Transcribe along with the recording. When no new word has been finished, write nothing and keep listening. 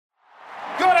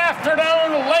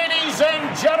afternoon, ladies and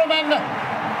gentlemen,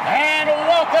 and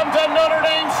welcome to Notre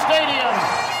Dame Stadium.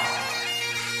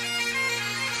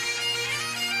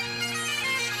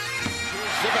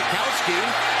 Zbikowski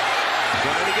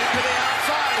trying to get to the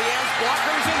outside. He has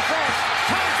blockers in front.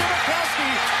 Tom Zbikowski,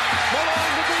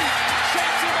 along the beat,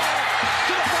 shakes him off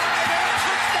to the 5 and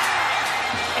touchdown.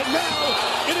 And now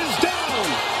it is down.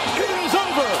 It is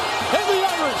over. And the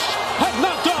Irish have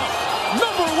knocked out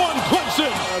number 1 Clemson.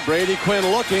 Brady Quinn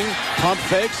looking, pump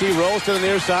fakes, he rolls to the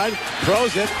near side,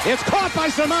 throws it, it's caught by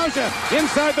Samaja,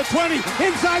 inside the 20,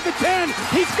 inside the 10,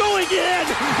 he's going in,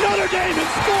 Notre Dame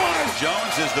has scored!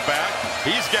 Jones is the back,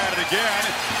 he's got it again,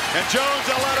 and Jones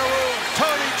a lot of room,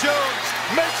 Tony Jones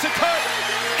makes a cut,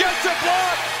 gets a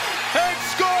block, and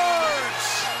scores!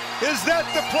 Is that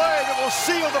the play that will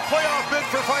seal the playoff bid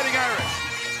for Fighting Irish?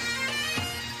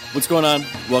 What's going on?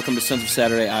 Welcome to Sons of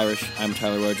Saturday Irish. I'm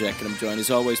Tyler Wojak, and I'm joined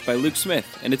as always by Luke Smith.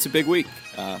 And it's a big week.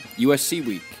 USC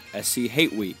week, SC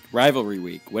hate week, rivalry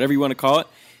week, whatever you want to call it.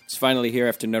 It's finally here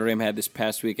after Notre Dame had this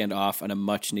past weekend off on a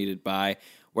much-needed bye.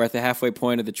 We're at the halfway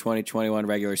point of the 2021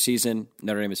 regular season.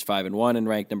 Notre Dame is 5-1 and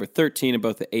ranked number 13 in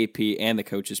both the AP and the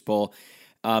coaches poll.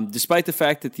 Despite the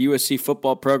fact that the USC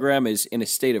football program is in a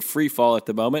state of free fall at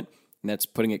the moment, and that's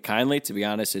putting it kindly. To be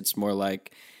honest, it's more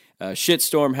like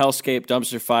shitstorm, hellscape,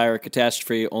 dumpster fire,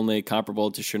 catastrophe, only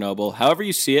comparable to Chernobyl. However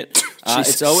you see it,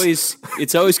 it's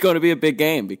always going to be a big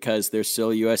game because they're still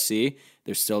USC.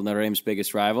 They're still Notre Dame's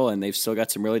biggest rival, and they've still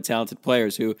got some really talented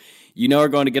players who are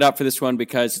going to get up for this one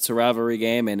because it's a rivalry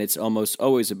game, and it's almost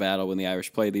always a battle when the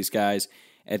Irish play these guys.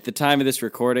 At the time of this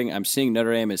recording, I'm seeing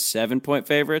Notre Dame as 7-point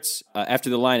favorites after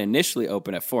the line initially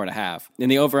opened at 4.5, and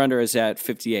the over-under is at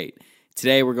 58.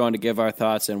 Today, we're going to give our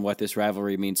thoughts on what this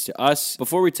rivalry means to us.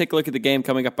 Before we take a look at the game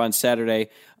coming up on Saturday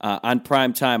on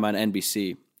prime time on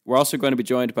NBC, we're also going to be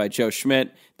joined by Joe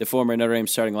Schmidt, the former Notre Dame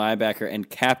starting linebacker and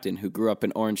captain who grew up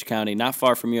in Orange County, not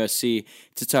far from USC,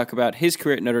 to talk about his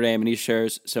career at Notre Dame, and he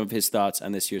shares some of his thoughts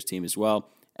on this year's team as well.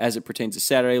 As it pertains to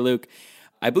Saturday, Luke,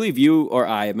 I believe you or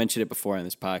I have mentioned it before on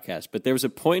this podcast, but there was a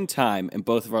point in time in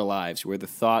both of our lives where the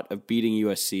thought of beating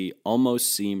USC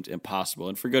almost seemed impossible,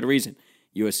 and for good reason.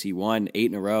 USC won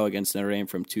 8 in a row against Notre Dame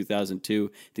from 2002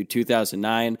 through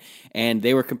 2009, and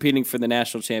they were competing for the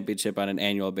national championship on an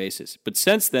annual basis. But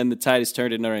since then, the tide has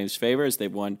turned in Notre Dame's favor as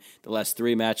they've won the last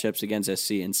 3 matchups against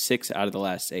SC and 6 out of the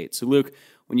last 8. So, Luke,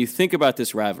 when you think about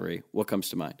this rivalry, what comes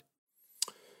to mind?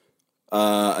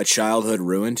 A childhood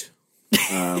ruined.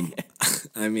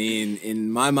 I mean,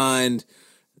 in my mind,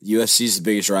 USC is the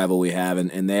biggest rival we have,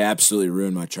 and they absolutely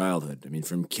ruined my childhood. I mean,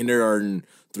 from kindergarten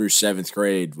through 7th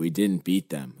grade, we didn't beat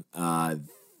them.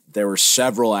 There were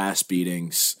several ass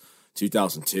beatings,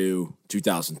 2002,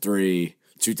 2003,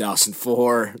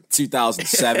 2004,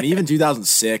 2007, even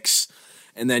 2006.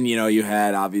 And then, you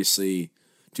had, obviously,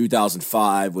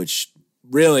 2005, which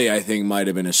really I think might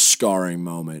have been a scarring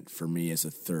moment for me as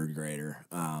a 3rd grader.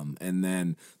 And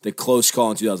then the close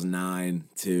call in 2009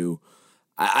 to...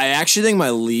 I actually think my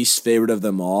least favorite of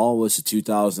them all was the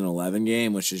 2011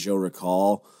 game, which, as you'll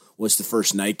recall, was the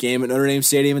first night game at Notre Dame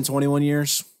Stadium in 21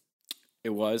 years. It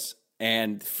was.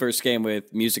 And first game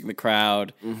with music in the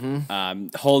crowd,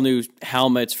 whole new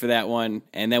helmets for that one,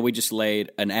 and then we just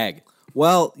laid an egg.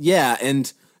 Well, yeah,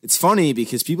 and it's funny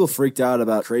because people freaked out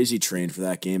about Crazy Train for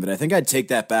that game, but I think I'd take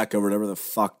that back over whatever the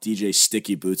fuck DJ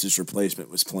Sticky Boots' replacement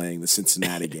was playing, the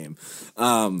Cincinnati game.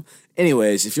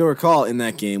 Anyways, if you'll recall, in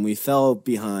that game, we fell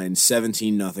behind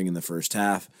 17-0 in the first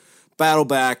half. Battle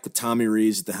back with Tommy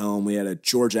Rees at the helm. We had a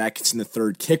George Atkinson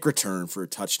III kick return for a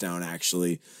touchdown,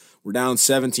 actually. We're down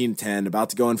 17-10, about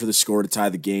to go in for the score to tie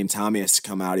the game. Tommy has to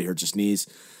come out. He hurt his knees.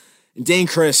 And Dane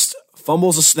Christ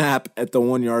fumbles a snap at the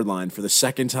 1-yard line for the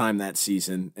second time that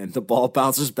season, and the ball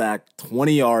bounces back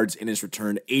 20 yards and is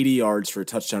returned 80 yards for a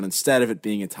touchdown instead of it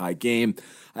being a tie game.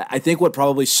 I think what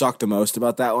probably sucked the most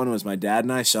about that one was my dad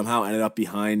and I somehow ended up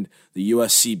behind the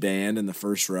USC band in the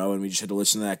first row, and we just had to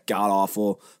listen to that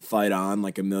god-awful Fight On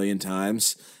like a million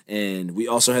times. And we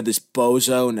also had this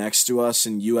bozo next to us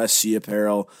in USC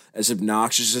apparel, as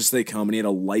obnoxious as they come, and he had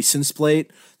a license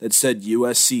plate that said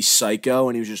USC Psycho,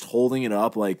 and he was just holding it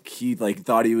up like he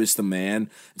thought he was the man.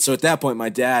 And so at that point, my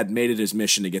dad made it his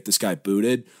mission to get this guy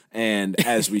booted. And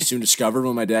as we soon discovered,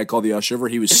 when my dad called the usher over,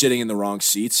 he was sitting in the wrong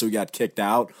seat, so he got kicked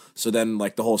out. So then,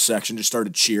 the whole section just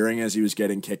started cheering as he was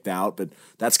getting kicked out. But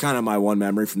that's kind of my one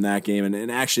memory from that game.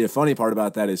 And actually, a funny part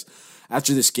about that is,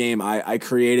 after this game, I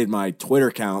created my Twitter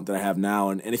account that I have now.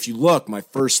 And if you look, my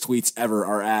first tweets ever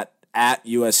are at at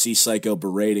USC Psycho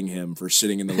berating him for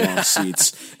sitting in the wrong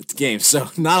seats at the game. So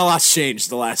not a lot's changed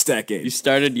the last decade. You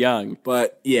started young.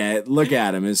 But yeah, look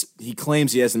at him. He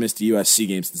claims he hasn't missed a USC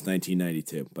game since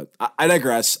 1992. But I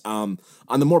digress. On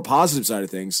the more positive side of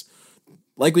things,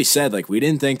 like we said, like we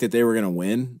didn't think that they were going to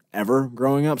win ever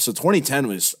growing up. So 2010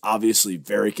 was obviously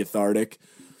very cathartic.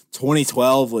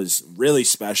 2012 was really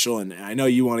special, and I know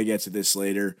you want to get to this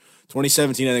later.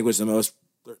 2017, I think, was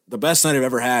the best night I've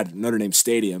ever had at Notre Dame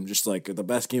Stadium, just like the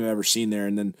best game I've ever seen there.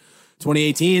 And then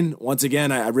 2018, once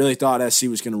again, I really thought SC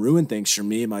was going to ruin things for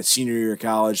me. My senior year of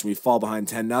college, we fall behind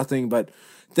 10-0, but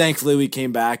thankfully we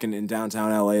came back, and in downtown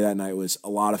LA that night was a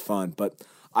lot of fun. But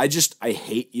I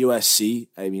hate USC.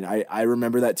 I mean, I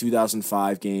remember that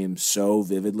 2005 game so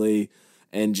vividly,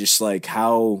 and just like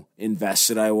how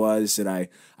invested I was that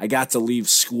I got to leave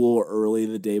school early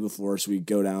the day before so we'd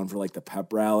go down for like the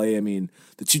pep rally. I mean,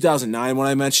 the 2009 one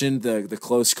I mentioned, the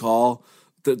close call,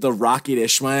 the Rocket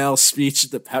Ismail speech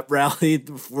at the pep rally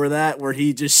before that, where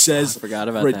he just says, I forgot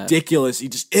about ridiculous.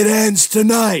 that. It ends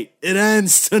tonight. It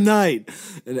ends tonight.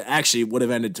 And it actually would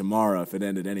have ended tomorrow if it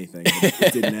ended anything.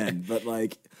 It didn't end. But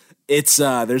like, it's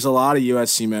there's a lot of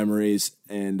USC memories,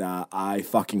 and I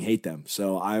fucking hate them.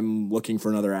 So I'm looking for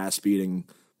another ass beating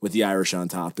with the Irish on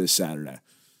top this Saturday.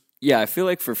 Yeah, I feel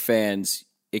like for fans,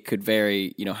 it could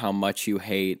vary, how much you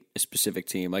hate a specific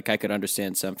team. Like I could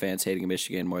understand some fans hating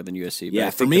Michigan more than USC. But yeah,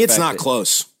 for me, it's not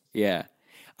close. Yeah.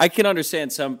 I can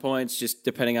understand some points just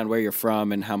depending on where you're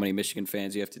from and how many Michigan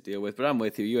fans you have to deal with. But I'm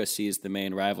with you. USC is the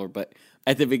main rival. But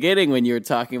at the beginning, when you were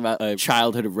talking about a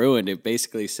childhood ruined, it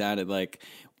basically sounded like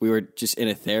we were just in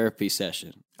a therapy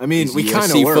session. I mean, we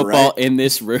kind of were, football right? in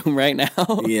this room right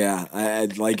now. Yeah,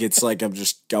 it's like I'm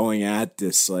just going at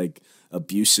this like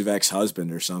abusive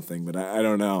ex-husband or something, but I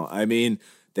don't know. I mean,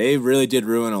 they really did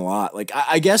ruin a lot. Like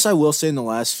I guess I will say in the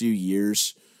last few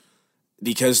years,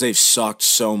 because they've sucked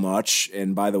so much,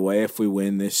 and by the way, if we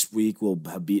win this week, we'll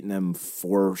have beaten them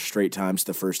 4 straight times,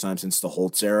 the first time since the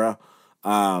Holtz era.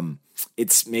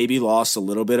 It's maybe lost a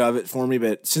little bit of it for me,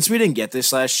 but since we didn't get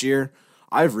this last year,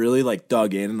 I've really like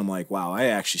dug in, and I'm like, wow, I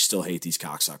actually still hate these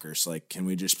cocksuckers. Like, can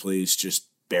we just please just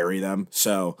bury them?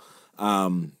 So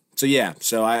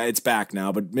it's back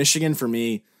now. But Michigan for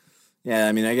me, yeah,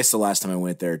 I mean, I guess the last time I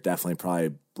went there, it definitely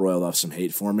probably broiled off some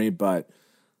hate for me, but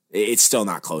it's still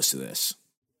not close to this.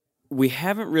 We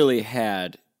haven't really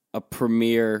had a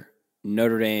premier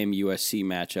Notre Dame USC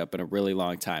matchup in a really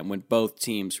long time when both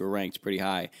teams were ranked pretty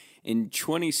high. In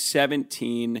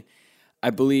 2017, I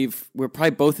believe we're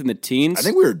probably both in the teens. I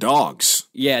think we were dogs.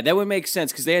 Yeah, that would make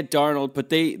sense because they had Darnold, but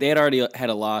they had already had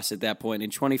a loss at that point.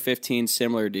 In 2015,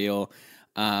 similar deal.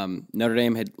 Notre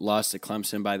Dame had lost to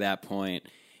Clemson by that point.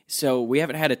 So we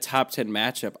haven't had a top 10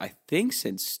 matchup, I think,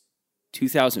 since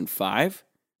 2005.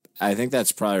 I think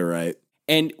that's probably right.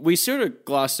 And we sort of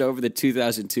glossed over the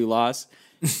 2002 loss.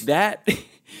 That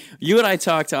you and I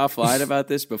talked offline about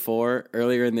this before,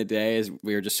 earlier in the day, as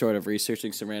we were just sort of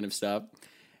researching some random stuff.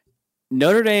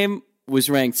 Notre Dame was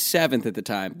ranked 7th at the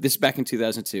time. This is back in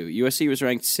 2002. USC was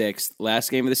ranked 6th,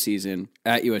 last game of the season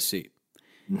at USC.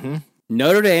 Mm-hmm.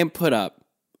 Notre Dame put up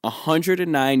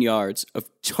 109 yards of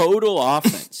total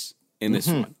offense in this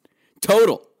one.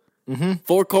 Total.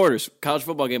 4 quarters. College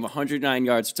football game, 109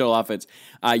 yards of total offense.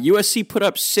 USC put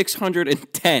up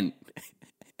 610.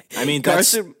 I mean,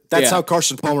 that's how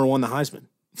Carson Palmer won the Heisman.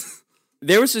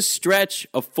 There was a stretch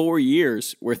of 4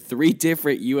 years where 3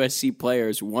 different USC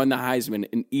players won the Heisman,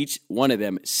 and each one of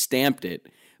them stamped it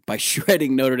by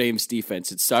shredding Notre Dame's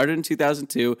defense. It started in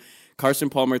 2002. Carson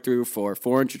Palmer threw for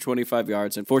 425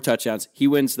 yards and 4 touchdowns. He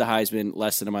wins the Heisman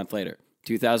less than a month later.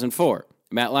 2004,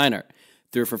 Matt Leinart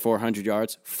threw for 400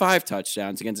 yards, 5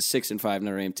 touchdowns against a 6-5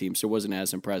 Notre Dame team, so it wasn't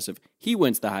as impressive. He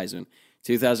wins the Heisman.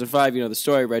 2005, you know the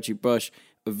story, Reggie Bush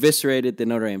eviscerated the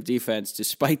Notre Dame defense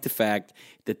despite the fact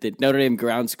that the Notre Dame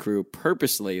grounds crew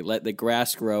purposely let the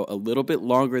grass grow a little bit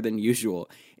longer than usual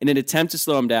in an attempt to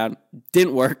slow him down.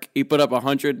 Didn't work. He put up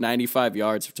 195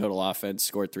 yards of total offense,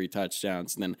 scored 3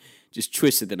 touchdowns, and then just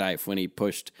twisted the knife when he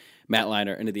pushed Matt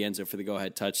Leinart into the end zone for the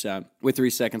go-ahead touchdown with 3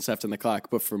 seconds left on the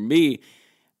clock. But for me,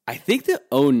 I think the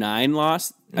 2009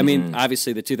 loss, I mean,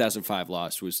 obviously the 2005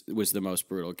 loss was the most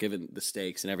brutal given the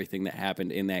stakes and everything that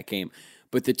happened in that game.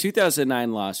 But the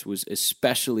 2009 loss was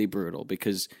especially brutal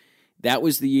because that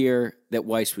was the year that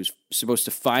Weiss was supposed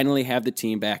to finally have the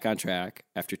team back on track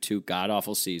after 2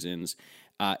 god-awful seasons.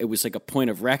 It was like a point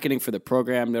of reckoning for the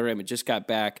program. Notre Dame had just got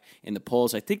back in the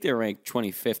polls. I think they were ranked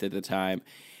 25th at the time.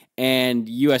 And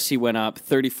USC went up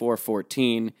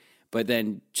 34-14. But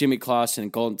then Jimmy Clausen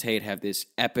and Golden Tate have this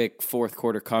epic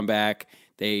fourth-quarter comeback.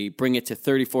 They bring it to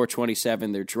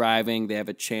 34-27. They're driving. They have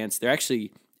a chance. They're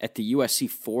actually at the USC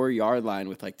 4-yard line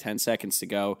with like 10 seconds to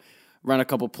go, run a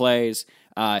couple plays.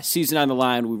 Season on the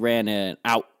line, we ran an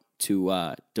out to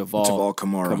Deval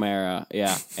Kamara.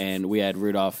 Yeah, and we had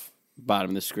Rudolph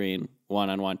bottom of the screen,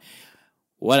 one-on-one.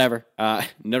 Whatever.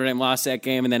 Notre Dame lost that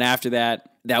game, and then after that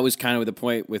was kind of the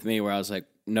point with me where I was like,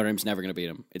 Notre Dame's never going to beat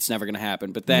them. It's never going to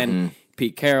happen. But then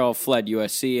Pete Carroll fled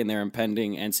USC and their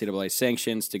impending NCAA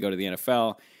sanctions to go to the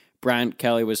NFL. Brian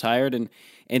Kelly was hired, and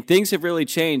things have really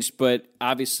changed. But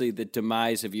obviously the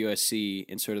demise of USC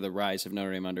and sort of the rise of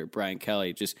Notre Dame under Brian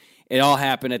Kelly, just it all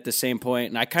happened at the same point,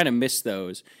 and I kind of miss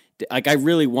those. Like, I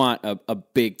really want a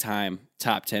big-time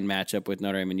top 10 matchup with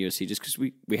Notre Dame and USC just because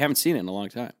we haven't seen it in a long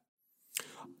time.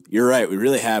 You're right. We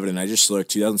really haven't. And I just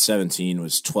looked. 2017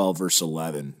 was 12 versus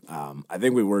 11. I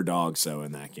think we were dogs, though,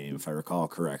 in that game, if I recall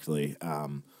correctly,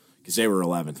 because they were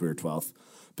 11th. We were 12th.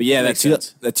 But, yeah,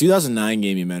 that 2009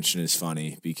 game you mentioned is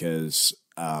funny because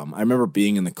I remember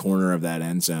being in the corner of that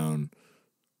end zone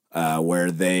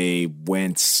where they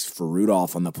went for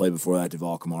Rudolph on the play before that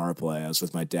Deval Kamara play. I was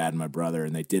with my dad and my brother,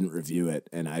 and they didn't review it.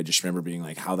 And I just remember being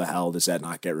like, how the hell does that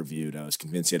not get reviewed? I was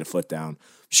convinced he had a foot down.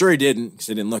 Sure he didn't because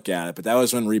I didn't look at it, but that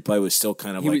was when replay was still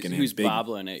kind of an he was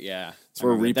bobbling it, yeah. That's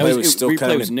where replay was still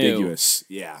kind of ambiguous.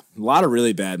 New. Yeah, a lot of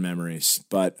really bad memories.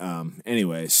 But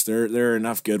anyways, there are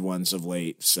enough good ones of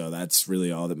late, so that's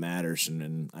really all that matters.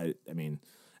 And I mean,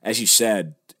 as you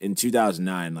said, in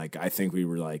 2009, like I think we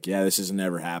were like, yeah, this isn't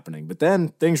ever happening. But then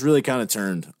things really kind of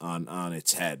turned on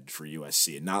its head for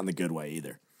USC, and not in the good way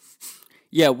either.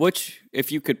 Yeah, if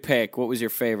you could pick, what was your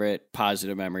favorite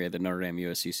positive memory of the Notre Dame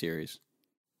USC series?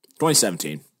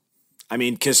 2017. I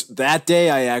mean, because that day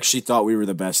I actually thought we were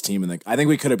the best team I think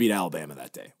we could have beat Alabama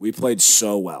that day. We played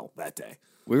so well that day.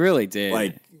 We really did.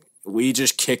 Like, we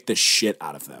just kicked the shit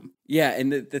out of them. Yeah,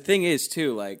 and the thing is,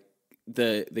 too, like,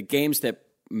 the games that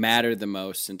matter the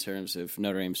most in terms of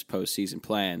Notre Dame's postseason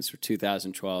plans for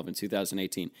 2012 and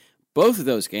 2018, both of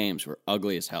those games were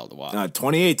ugly as hell to watch.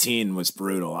 2018 was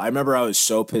brutal. I remember I was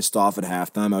so pissed off at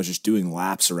halftime. I was just doing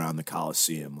laps around the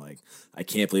Coliseum. Like, I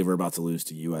can't believe we're about to lose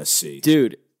to USC.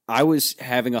 Dude, I was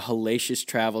having a hellacious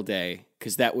travel day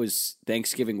because that was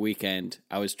Thanksgiving weekend.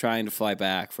 I was trying to fly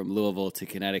back from Louisville to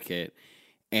Connecticut,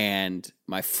 and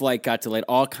my flight got delayed,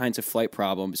 all kinds of flight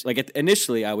problems. Like,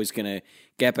 initially, I was going to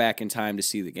get back in time to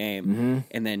see the game,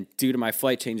 and then due to my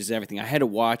flight changes and everything, I had to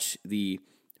watch the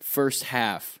first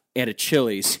half at a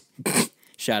Chili's.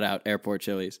 Shout out Airport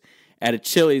Chili's. At a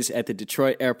Chili's at the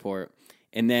Detroit airport,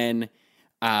 and then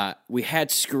we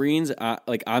had screens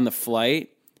like on the flight,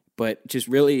 but just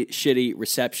really shitty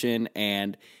reception,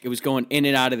 and it was going in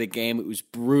and out of the game. It was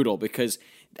brutal because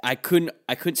I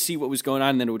couldn't see what was going on,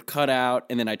 and then it would cut out,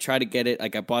 and then I tried to get it.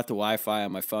 Like, I bought the Wi-Fi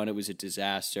on my phone. It was a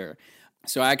disaster.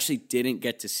 So I actually didn't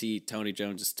get to see Tony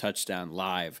Jones' touchdown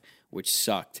live, which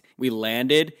sucked. We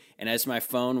landed, and as my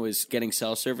phone was getting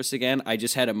cell service again, I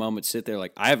just had a moment sit there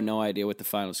like, I have no idea what the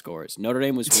final score is. Notre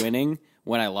Dame was winning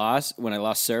when I lost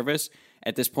service.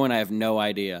 At this point, I have no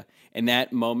idea. And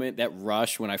that moment, that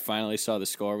rush when I finally saw the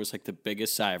score was like the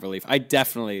biggest sigh of relief. I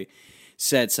definitely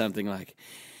said something like,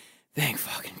 thank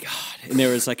fucking God. And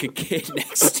there was like a kid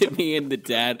next to me and the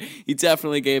dad. He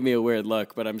definitely gave me a weird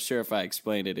look, but I'm sure if I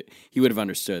explained it, he would have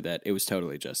understood that it was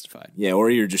totally justified. Yeah, or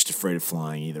you're just afraid of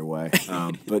flying either way.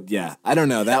 But yeah, I don't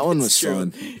know. That one was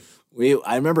fun.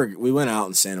 I remember we went out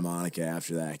in Santa Monica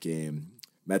after that game.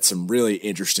 Met some really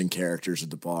interesting characters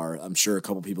at the bar. I'm sure a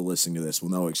couple people listening to this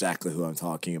will know exactly who I'm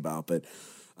talking about. But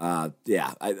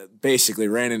yeah, I basically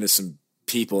ran into some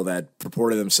people that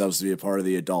purported themselves to be a part of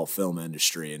the adult film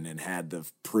industry and had the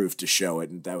proof to show it,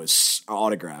 and that was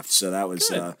autographed. So that was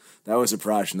a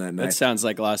project that night. That sounds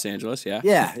like Los Angeles, yeah.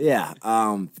 Yeah.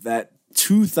 That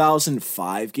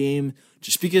 2005 game,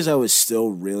 just because I was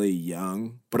still really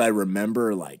young, but I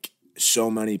remember like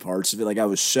so many parts of it. Like, I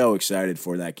was so excited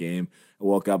for that game. I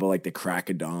woke up at like the crack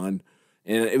of dawn,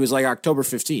 and it was like October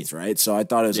 15th, right? So I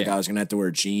thought it was like I was going to have to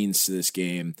wear jeans to this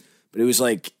game, but it was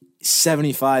like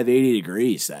 75, 80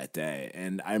 degrees that day.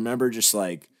 And I remember just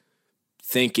like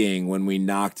thinking when we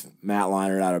knocked Matt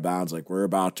Leinart out of bounds, like, we're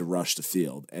about to rush the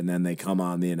field. And then they come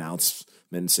on the announcement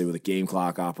and say, with a game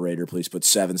clock operator, please put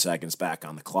 7 seconds back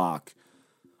on the clock.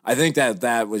 I think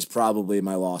that was probably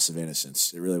my loss of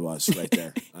innocence. It really was right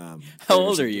there. How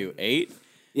old are you? 8?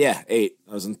 Yeah, 8.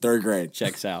 I was in 3rd grade.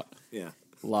 Checks out. Yeah.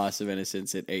 Loss of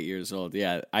innocence at 8 years old.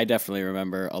 Yeah, I definitely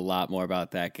remember a lot more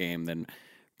about that game than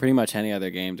pretty much any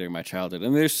other game during my childhood.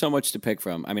 And there's so much to pick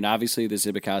from. I mean, obviously the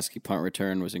Zbikowski punt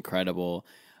return was incredible.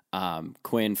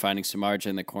 Quinn finding Samardzija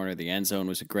in the corner of the end zone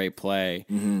was a great play.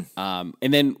 And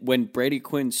then when Brady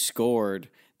Quinn scored,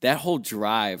 that whole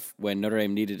drive when Notre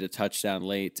Dame needed a touchdown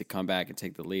late to come back and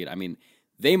take the lead, I mean,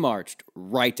 they marched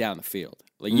right down the field.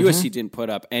 Like USC didn't put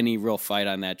up any real fight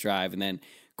on that drive, and then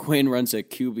Quinn runs a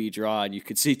QB draw, and you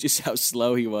could see just how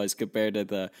slow he was compared to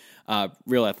the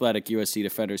real athletic USC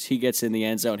defenders. He gets in the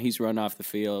end zone, he's run off the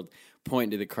field,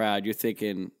 pointing to the crowd. You're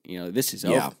thinking, this is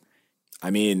over. I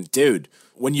mean, dude,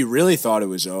 when you really thought it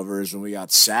was over is when we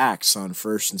got sacks on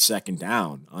first and second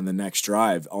down on the next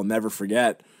drive. I'll never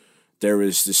forget. There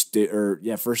was this,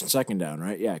 first and second down,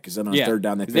 right? Yeah, because then on third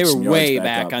down they were way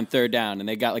back on third down, and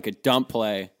they got like a dump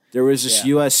play. There was this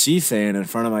USC fan in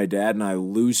front of my dad and I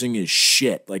losing his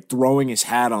shit, like throwing his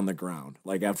hat on the ground,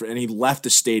 and he left the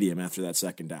stadium after that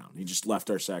second down. He just left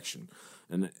our section,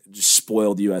 and just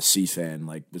spoiled USC fan,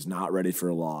 like was not ready for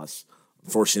a loss.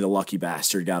 Unfortunately, the lucky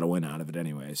bastard got a win out of it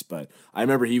anyways. But I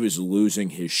remember he was losing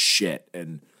his shit,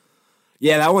 and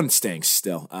yeah, that one stinks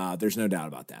still. There's no doubt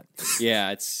about that.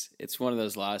 Yeah, it's one of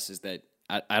those losses that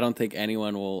I don't think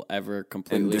anyone will ever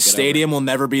completely and the stadium will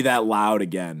never be that loud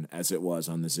again as it was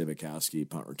on the Zbikowski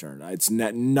punt return.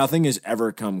 Nothing has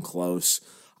ever come close.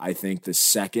 I think the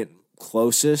second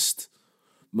closest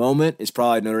moment is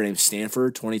probably Notre Dame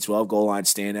Stanford 2012 goal line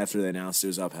stand after they announced it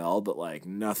was upheld, but like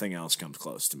nothing else comes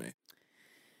close to me.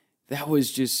 That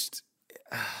was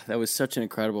such an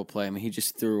incredible play. I mean, he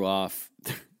just threw off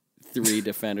 3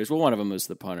 defenders. Well, one of them was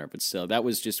the punter, but still, that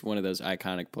was just one of those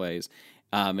iconic plays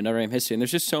in Notre Dame history. And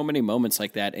there's just so many moments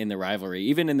like that in the rivalry.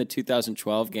 Even in the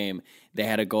 2012 game, they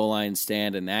had a goal line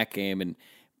stand in that game, and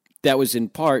that was in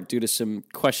part due to some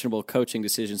questionable coaching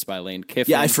decisions by Lane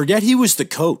Kiffin. Yeah, I forget he was the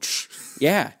coach.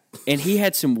 Yeah, and he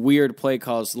had some weird play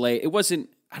calls late.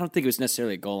 I don't think it was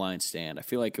necessarily a goal line stand. I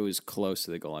feel like it was close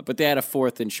to the goal line. But they had a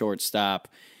 4th and short stop.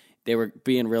 They were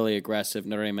being really aggressive.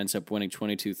 Notre Dame ends up winning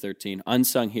 22-13.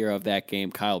 Unsung hero of that game,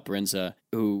 Kyle Brinza,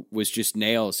 who was just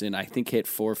nails and I think hit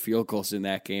 4 field goals in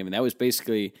that game. And that was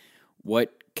basically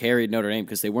what carried Notre Dame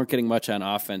because they weren't getting much on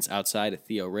offense outside of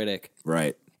Theo Riddick.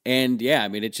 Right. And yeah, I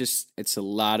mean, it's a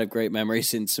lot of great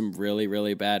memories and some really,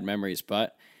 really bad memories.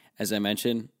 But as I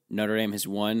mentioned, Notre Dame has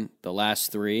won the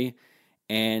last 3,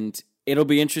 and it'll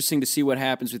be interesting to see what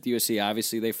happens with USC.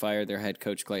 Obviously, they fired their head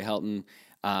coach, Clay Helton,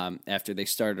 after they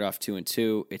started off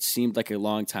 2-2. It seemed like a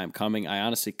long time coming. I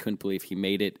honestly couldn't believe he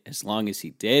made it as long as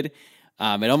he did.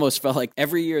 It almost felt like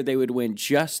every year they would win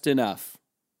just enough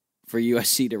for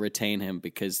USC to retain him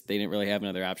because they didn't really have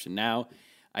another option. Now,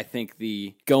 I think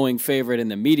the going favorite in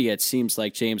the media, it seems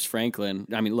like James Franklin.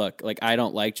 I mean, look, like I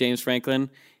don't like James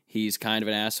Franklin. He's kind of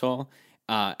an asshole.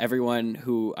 Everyone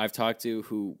who I've talked to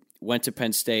who went to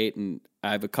Penn State, and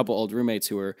I have a couple old roommates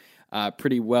who are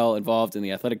pretty well involved in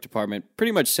the athletic department,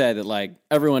 pretty much said that like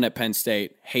everyone at Penn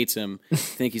State hates him,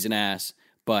 think he's an ass,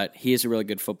 but he is a really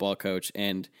good football coach,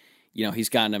 and he's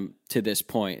gotten him to this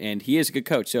point, and he is a good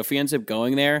coach. So if he ends up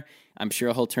going there, I'm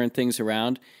sure he'll turn things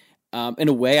around. In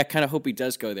a way, I kind of hope he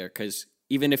does go there because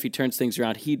even if he turns things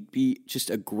around, he'd be just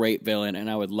a great villain,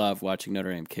 and I would love watching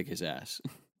Notre Dame kick his ass.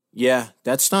 Yeah,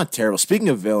 that's not terrible. Speaking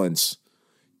of villains,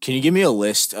 can you give me a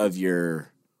list of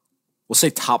your, we'll say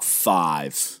top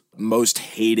 5 most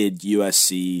hated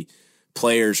USC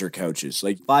players or coaches?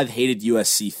 Like 5 hated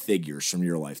USC figures from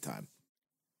your lifetime.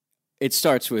 It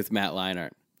starts with Matt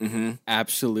Leinart. Mm-hmm.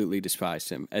 Absolutely despised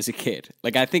him as a kid.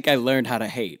 Like I think I learned how to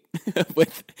hate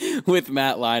with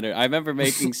Matt Leinart. I remember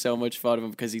making so much fun of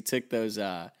him because he took those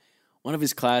one of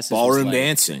his classes ballroom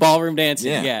dancing,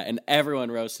 yeah, and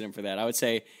everyone roasted him for that. I would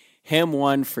say him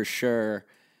one for sure.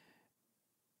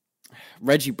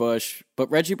 Reggie Bush,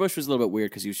 but Reggie Bush was a little bit weird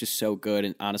because he was just so good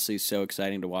and honestly so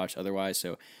exciting to watch otherwise.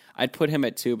 So I'd put him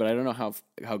at 2, but I don't know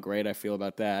how great I feel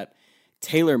about that.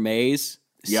 Taylor Mays,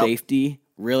 safety,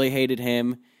 really hated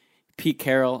him. Pete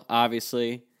Carroll,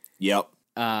 obviously. Yep.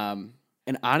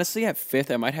 And honestly, at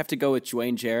 5th, I might have to go with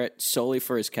Dwayne Jarrett solely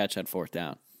for his catch on 4th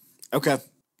down. Okay.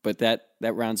 But that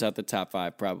rounds out the top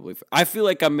 5 probably. I feel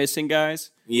like I'm missing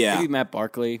guys. Yeah. Maybe Matt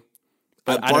Barkley.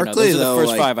 But Barkley, I don't know. Those are the first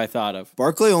like, 5 I thought of.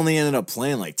 Barkley only ended up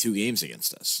playing like 2 games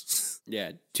against us.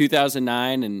 Yeah,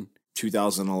 2009 and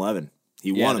 2011.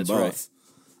 He won them both.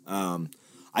 Right.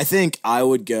 I think I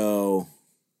would go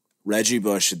Reggie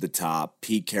Bush at the top,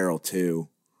 Pete Carroll 2.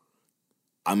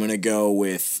 I'm going to go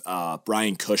with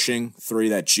Brian Cushing, 3,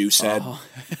 that juice head. Oh.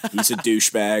 He's a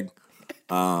douchebag.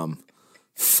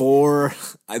 4,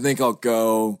 I think I'll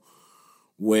go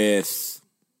with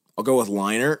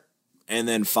Leinart. And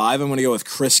then 5, I'm going to go with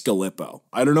Chris Gallipo.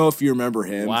 I don't know if you remember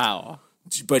him. Wow.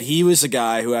 But he was a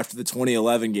guy who, after the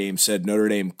 2011 game, said Notre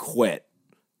Dame quit.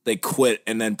 They quit.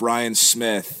 And then Brian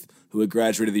Smith, who had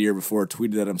graduated the year before,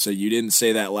 tweeted at him, said, "You didn't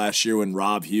say that last year when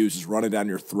Rob Hughes is running down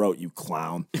your throat, you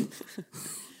clown."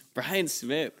 Brian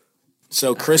Smith.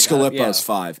 So Chris Gallipo's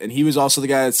 5. And he was also the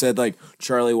guy that said, like,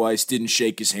 Charlie Weiss didn't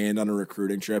shake his hand on a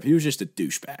recruiting trip. He was just a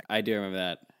douchebag. I do remember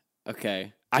that.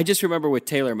 Okay. I just remember with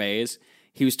Taylor Mays,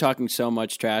 he was talking so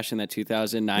much trash in that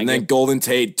 2009 And then Golden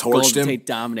Tate torched him. Golden Tate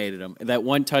dominated him. That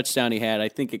one touchdown he had, I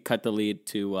think it cut the lead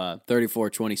to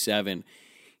 34-27.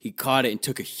 He caught it and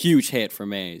took a huge hit for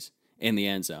Mays in the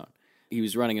end zone. He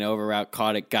was running an over route,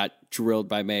 caught it, got drilled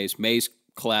by Mays. Mays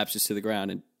collapses to the ground,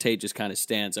 and Tate just kind of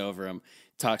stands over him,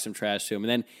 talks some trash to him. And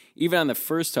then even on the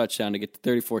first touchdown to get to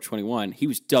 34-21, he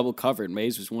was double covered.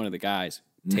 Mays was one of the guys.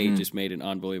 Tate just made an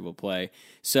unbelievable play.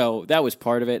 So that was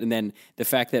part of it. And then the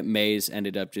fact that Mays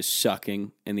ended up just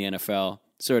sucking in the NFL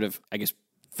sort of, I guess,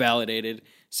 validated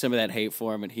some of that hate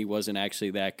for him, and he wasn't actually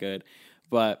that good.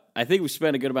 But I think we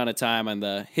spent a good amount of time on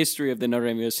the history of the Notre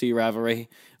Dame USC rivalry.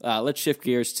 Let's shift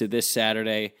gears to this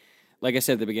Saturday. Like I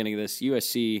said at the beginning of this,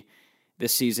 USC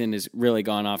this season has really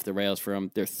gone off the rails for them.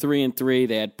 They're 3-3.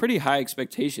 They had pretty high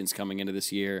expectations coming into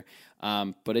this year,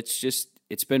 but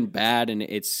it's been bad, and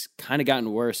it's kind of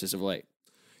gotten worse as of late.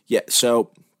 Yeah,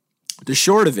 so the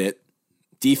short of it,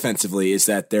 defensively, is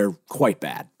that they're quite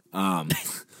bad.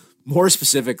 More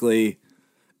specifically,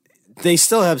 they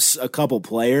still have a couple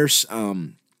players.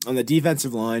 On the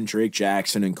defensive line, Drake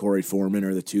Jackson and Corey Foreman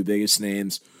are the two biggest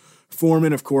names.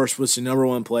 Foreman, of course, was the number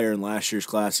one player in last year's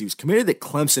class. He was committed to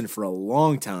Clemson for a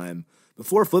long time.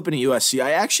 Before flipping to USC,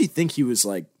 I actually think he was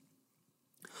at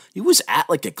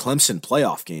like a Clemson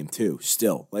playoff game too,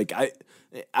 still. Like I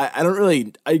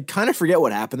kind of forget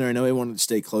what happened there. I know he wanted to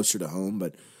stay closer to home,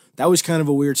 but that was kind of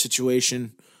a weird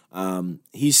situation.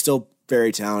 He's still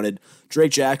very talented.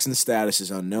 Drake Jackson's status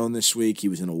is unknown this week. He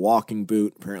was in a walking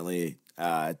boot. Apparently,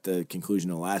 at the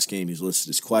conclusion of the last game, he was listed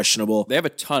as questionable. They have a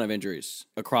ton of injuries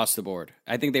across the board.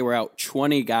 I think they were out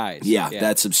 20 guys. Yeah.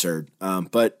 That's absurd.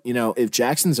 But, if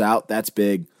Jackson's out, that's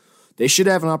big. They should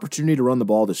have an opportunity to run the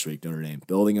ball this week, Notre Dame,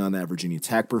 building on that Virginia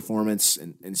Tech performance.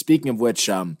 And speaking of which,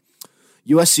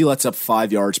 USC lets up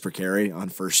 5 yards per carry on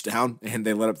first down, and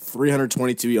they let up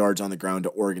 322 yards on the ground to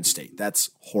Oregon State.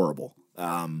 That's horrible.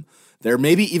 They're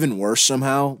maybe even worse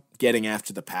somehow getting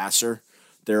after the passer.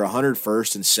 They're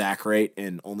 101st in sack rate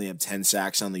and only have 10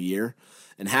 sacks on the year.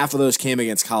 And half of those came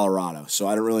against Colorado, so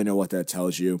I don't really know what that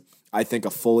tells you. I think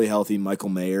a fully healthy Michael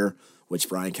Mayer, which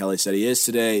Brian Kelly said he is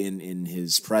today in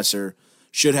his presser,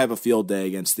 should have a field day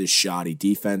against this shoddy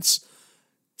defense.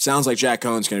 Sounds like Jack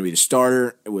Cohn's going to be the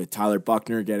starter, with Tyler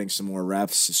Buchner getting some more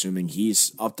reps, assuming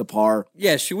he's up to par.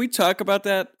 Yeah, should we talk about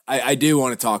that? I do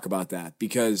want to talk about that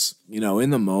because, in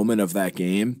the moment of that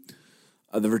game,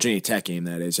 the Virginia Tech game,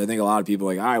 that is, I think a lot of people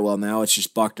are like, all right, well, now it's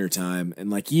just Buchner time.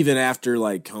 And, even after,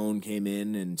 Cohn came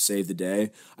in and saved the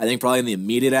day, I think probably in the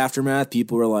immediate aftermath,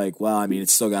 people were like, well,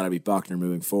 it's still got to be Buchner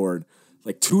moving forward.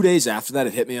 2 days after that,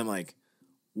 it hit me. I'm like,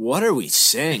 what are we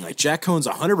saying? Jack Cohn's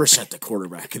 100% the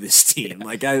quarterback of this team.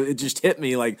 It just hit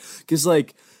me, because,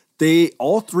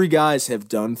 all three guys have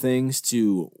done things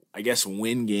to, I guess,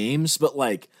 win games, but,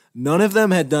 none of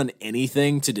them had done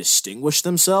anything to distinguish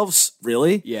themselves,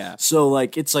 really. Yeah. So,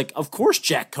 it's of course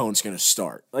Jack Cohn's going to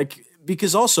start.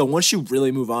 Because also, once you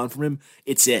really move on from him,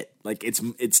 it's it.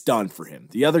 It's done for him.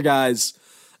 The other guys,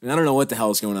 I don't know what the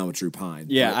hell is going on with Drew Pine.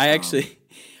 Yeah, but,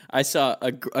 I saw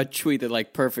a tweet that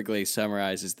perfectly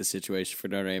summarizes the situation for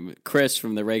Notre Dame. Chris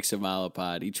from the Rakes of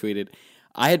Malapod, he tweeted,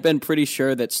 I had been pretty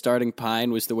sure that starting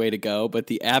Pine was the way to go, but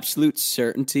the absolute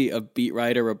certainty of beat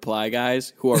writer reply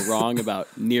guys who are wrong about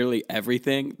nearly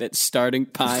everything, that starting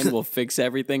Pine will fix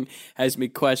everything, has me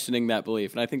questioning that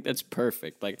belief. And I think that's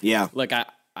perfect. Yeah.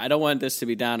 I don't want this to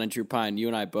be down on Drew Pine. You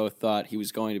and I both thought he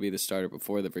was going to be the starter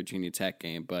before the Virginia Tech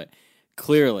game, but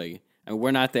clearly,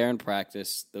 we're not there in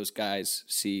practice. Those guys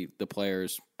see the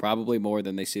players probably more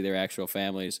than they see their actual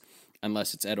families,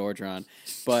 unless it's Ed Orgeron.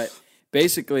 But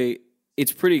basically,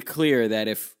 it's pretty clear that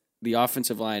if the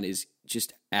offensive line is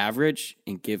just average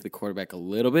and give the quarterback a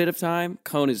little bit of time,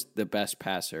 Cohn is the best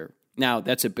passer. Now,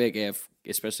 that's a big if,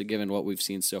 especially given what we've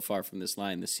seen so far from this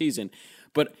line this season.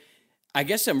 But I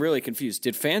guess I'm really confused.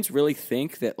 Did fans really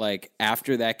think that,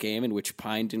 after that game in which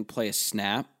Pine didn't play a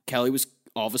snap, Kelly was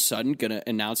all of a sudden going to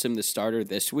announce him the starter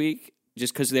this week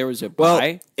just because there was a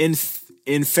bye? Well,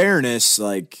 in fairness,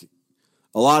 a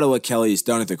lot of what Kelly's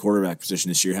done at the quarterback position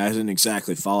this year hasn't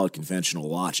exactly followed conventional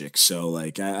logic. So,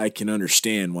 I can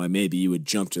understand why maybe you would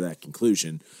jump to that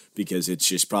conclusion because it's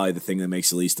just probably the thing that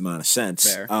makes the least amount of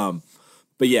sense. Fair.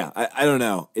 But yeah, I don't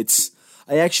know.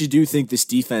 I actually do think this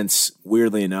defense,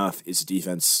 weirdly enough, is a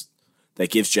defense that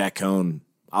gives Jack Cohn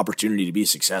opportunity to be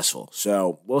successful.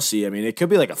 So we'll see. It could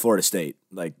be like a Florida State.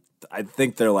 I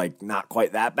think they're not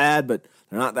quite that bad, but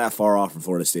they're not that far off from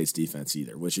Florida State's defense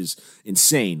either, which is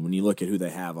insane when you look at who they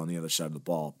have on the other side of the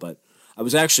ball. But I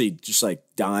was actually just like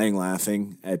dying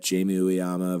laughing at Jamie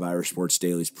Uyama of Irish Sports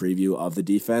Daily's preview of the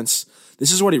defense.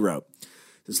 This is what he wrote.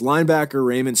 This linebacker,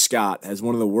 Raymond Scott, has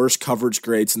one of the worst coverage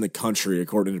grades in the country,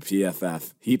 according to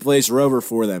PFF. He plays rover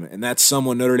for them, and that's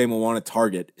someone Notre Dame will want to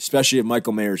target, especially if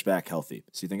Michael Mayer's back healthy.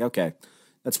 So you think, okay,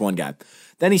 that's one guy.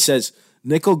 Then he says,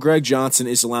 nickel Greg Johnson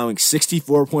is allowing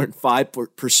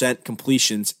 64.5%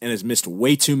 completions and has missed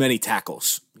way too many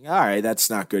tackles. All right, that's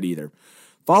not good either.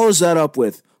 Follows that up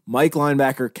with Mike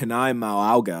linebacker Kanai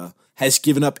Mauauga has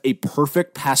given up a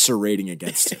perfect passer rating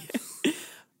against him.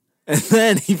 And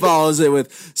then he follows it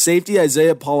with safety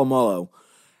Isaiah Polamalu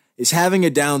is having a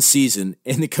down season,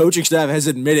 and the coaching staff has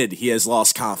admitted he has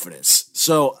lost confidence.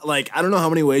 So, like, I don't know how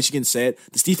many ways you can say it.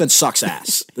 This defense sucks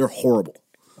ass. They're horrible.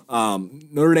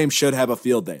 Notre Dame should have a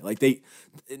field day. Like,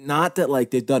 not that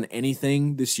like they've done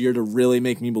anything this year to really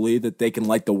make me believe that they can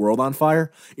light the world on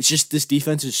fire. It's just this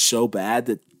defense is so bad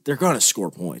that they're going to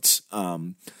score points.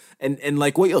 And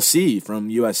like what you'll see from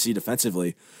USC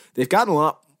defensively, they've gotten a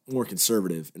lot more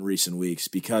conservative in recent weeks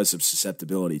because of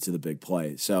susceptibility to the big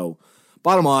play. So,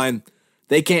 bottom line,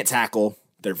 they can't tackle.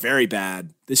 They're very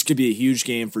bad. This could be a huge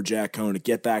game for Jack Cohn to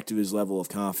get back to his level of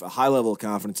a high level of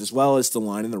confidence, as well as the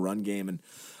line in the run game.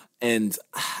 And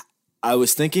I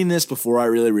was thinking this before I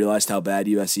really realized how bad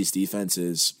USC's defense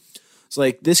is. It's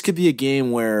like this could be a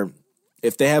game where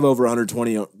if they have over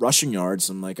 120 rushing yards,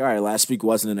 I'm like, all right, last week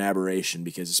wasn't an aberration,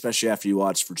 because especially after you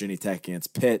watched Virginia Tech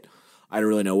against Pitt, I don't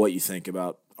really know what you think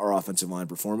about our offensive line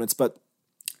performance. But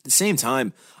at the same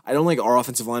time, I don't think our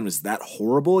offensive line was that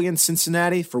horrible against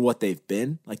Cincinnati for what they've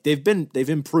been. Like they've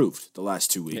improved the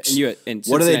last 2 weeks. And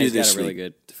what do they do this week? Got a really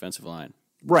good defensive line,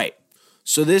 right?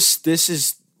 So this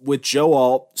is with Joe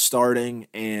Alt starting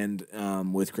and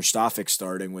with Kristofic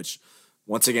starting, which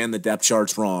once again the depth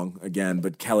chart's wrong again.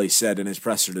 But Kelly said in his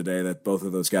presser today that both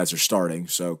of those guys are starting.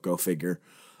 So go figure.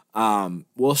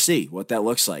 We'll see what that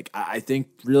looks like. I think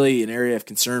really an area of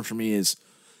concern for me is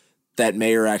that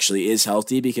Mayer actually is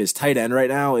healthy, because tight end right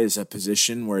now is a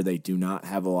position where they do not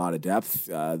have a lot of depth.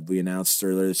 We announced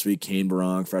earlier this week, Kane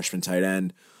Barong, freshman tight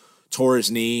end, tore his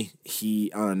knee.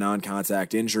 He on a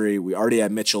non-contact injury. We already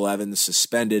have Mitchell Evans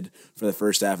suspended for the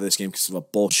first half of this game because of a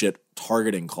bullshit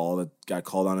targeting call that got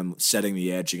called on him setting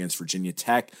the edge against Virginia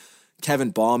Tech.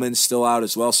 Kevin Bauman's still out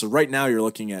as well. So right now you're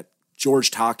looking at George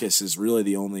Takis is really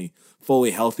the only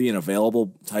fully healthy and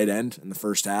available tight end in the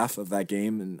first half of that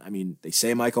game. And I mean, they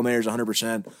say Michael Mayer's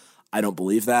 100%. I don't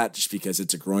believe that just because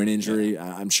it's a groin injury.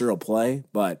 I'm sure he'll play,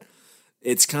 but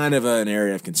it's kind of an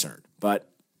area of concern. But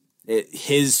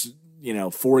his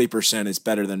 40% is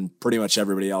better than pretty much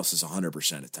everybody else's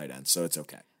 100% at tight end, so it's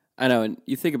okay. I know, and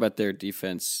you think about their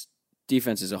defense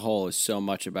as a whole is so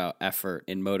much about effort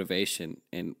and motivation.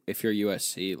 And if you're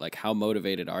USC, like how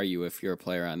motivated are you if you're a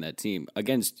player on that team?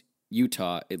 Against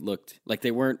Utah, it looked like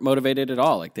they weren't motivated at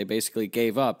all. Like they basically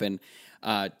gave up. And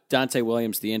Dante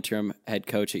Williams, the interim head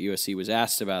coach at USC, was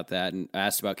asked about that and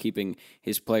asked about keeping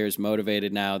his players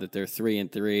motivated now that they're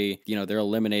 3-3. They're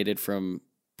eliminated from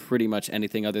pretty much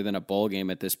anything other than a bowl game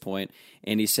at this point.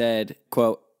 And he said,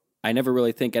 quote, "I never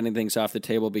really think anything's off the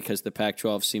table because the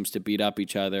Pac-12 seems to beat up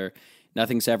each other.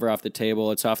 Nothing's ever off the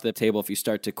table. It's off the table if you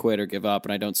start to quit or give up,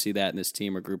 and I don't see that in this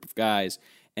team or group of guys,"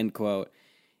 end quote.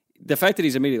 The fact that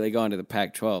he's immediately gone to the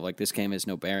Pac-12, like this game has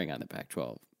no bearing on the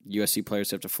Pac-12. USC players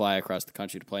have to fly across the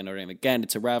country to play Notre Dame. Again,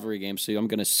 it's a rivalry game, so I'm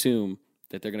going to assume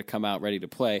that they're going to come out ready to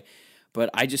play. But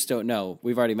I just don't know.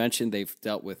 We've already mentioned they've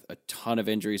dealt with a ton of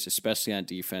injuries, especially on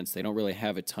defense. They don't really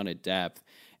have a ton of depth.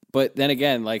 But then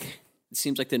again, like it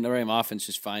seems like the Notre Dame offense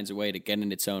just finds a way to get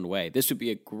in its own way. This would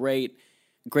be a great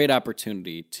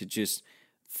opportunity to just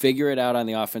figure it out on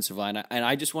the offensive line. And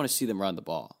I just want to see them run the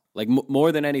ball. Like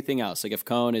more than anything else. Like if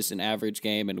Cohen is an average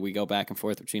game and we go back and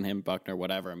forth between him and Buckner,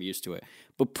 whatever, I'm used to it.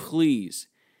 But please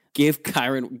give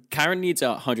Kyron needs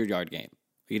a 100-yard game.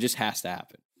 It just has to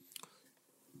happen.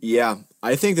 Yeah,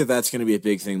 I think that's going to be a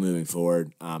big thing moving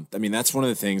forward. That's one of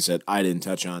the things that I didn't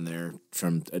touch on there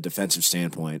from a defensive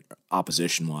standpoint,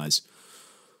 opposition-wise.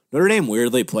 Notre Dame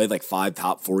weirdly played like 5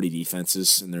 top 40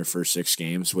 defenses in their first 6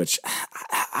 games, which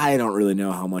I don't really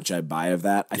know how much I buy of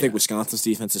that. I think Wisconsin's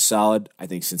defense is solid. I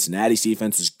think Cincinnati's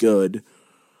defense is good.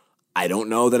 I don't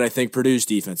know that I think Purdue's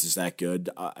defense is that good.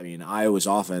 Iowa's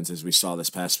offense, as we saw this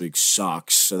past week,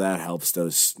 sucks, so that helps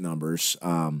those numbers.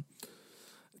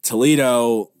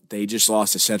 Toledo, they just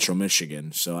lost to Central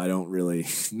Michigan, so I don't really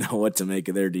know what to make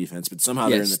of their defense, but somehow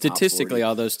they're in the top 40. Statistically,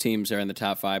 all those teams are in the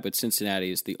top 5, but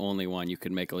Cincinnati is the only one you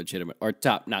could make a legitimate, or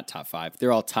not top 5.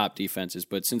 They're all top defenses,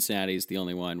 but Cincinnati is the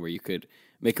only one where you could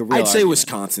make a real I'd say argument.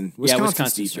 Wisconsin.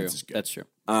 Wisconsin's defense true. is good. That's true.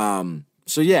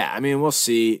 So, we'll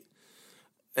see.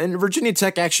 And Virginia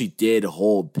Tech actually did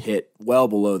hold Pitt well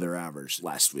below their average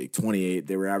last week, 28.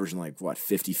 They were averaging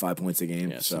 55 points a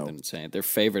game. Yeah, so something insane. They're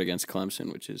favored against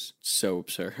Clemson, which is so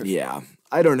absurd. Yeah,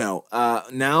 I don't know.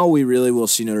 Now we really will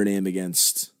see Notre Dame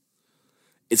against.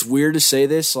 It's weird to say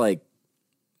this,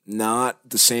 not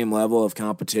the same level of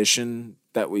competition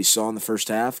that we saw in the first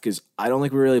half, because I don't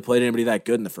think we really played anybody that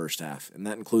good in the first half, and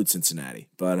that includes Cincinnati.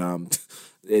 But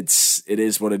it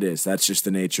is what it is. That's just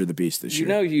the nature of the beast this year.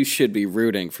 You know, you should be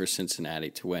rooting for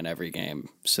Cincinnati to win every game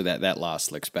so that loss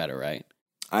looks better, right?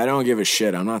 I don't give a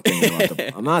shit. I'm not thinking about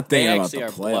the. I'm not thinking about the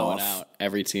playoff. Blowing out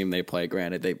every team they play.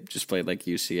 Granted, they just played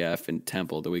UCF and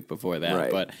Temple the week before that,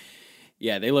 right. But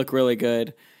yeah, they look really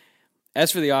good. As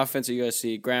for the offense at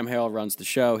USC, Graham Harrell runs the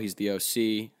show. He's the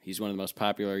OC. He's one of the most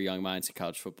popular young minds in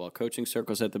college football coaching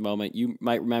circles at the moment. You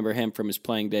might remember him from his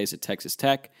playing days at Texas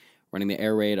Tech, running the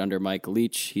air raid under Mike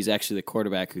Leach. He's actually the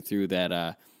quarterback who threw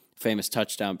that famous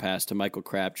touchdown pass to Michael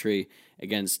Crabtree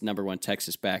against number 1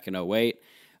 Texas back in 2008.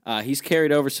 He's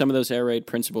carried over some of those air raid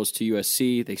principles to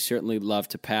USC. They certainly love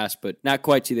to pass, but not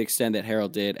quite to the extent that Harrell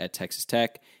did at Texas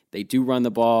Tech. They do run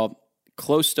the ball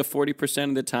close to 40%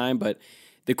 of the time, but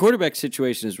the quarterback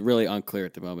situation is really unclear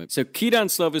at the moment. So Keaton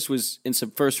Slovis was in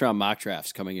some first-round mock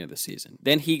drafts coming into the season.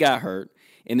 Then he got hurt,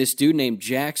 and this dude named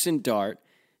Jackson Dart,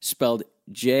 spelled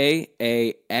Jaxson,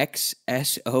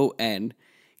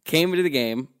 came into the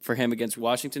game for him against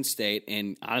Washington State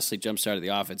and honestly jump-started the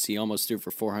offense. He almost threw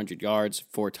for 400 yards,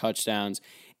 4 touchdowns,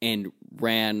 and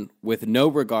ran with no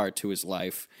regard to his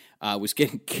life. Was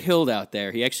getting killed out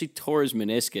there. He actually tore his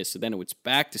meniscus, so then it was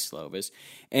back to Slovis.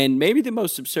 And maybe the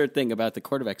most absurd thing about the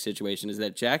quarterback situation is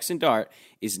that Jackson Dart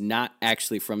is not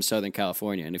actually from Southern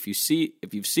California. And if you've seen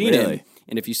him,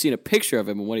 and if you've seen a picture of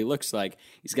him and what he looks like,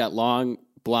 he's got long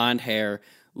blonde hair,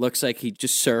 looks like he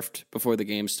just surfed before the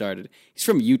game started. He's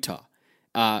from Utah.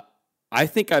 I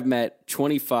think I've met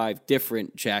 25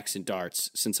 different Jackson Darts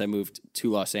since I moved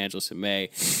to Los Angeles in May.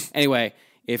 Anyway,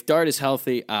 if Dart is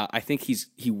healthy, I think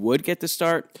he would get the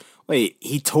start. Wait,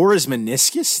 he tore his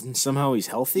meniscus and somehow he's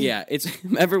healthy? Yeah,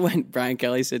 remember when Brian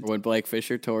Kelly said when Blake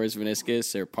Fisher tore his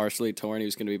meniscus or partially torn, he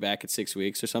was going to be back in 6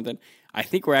 weeks or something? I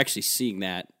think we're actually seeing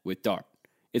that with Dart.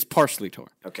 It's partially torn.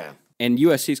 Okay. And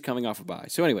USC's coming off a bye.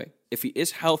 So anyway, if he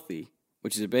is healthy,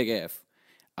 which is a big if,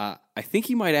 I think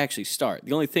he might actually start.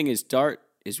 The only thing is Dart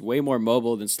is way more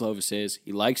mobile than Slovis is.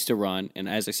 He likes to run, and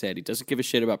as I said, he doesn't give a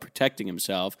shit about protecting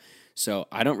himself. So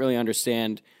I don't really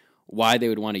understand why they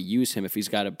would want to use him if he's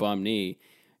got a bum knee.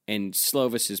 And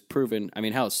Slovis has proven,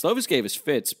 Slovis gave us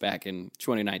fits back in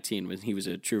 2019 when he was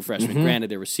a true freshman. Mm-hmm.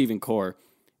 Granted, their receiving core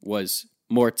was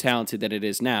more talented than it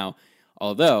is now,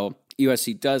 although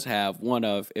USC does have one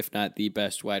of, if not the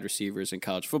best wide receivers in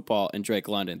college football in Drake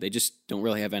London. They just don't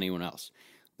really have anyone else.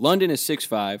 London is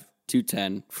 6'5",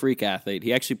 210, freak athlete.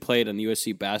 He actually played on the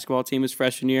USC basketball team his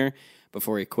freshman year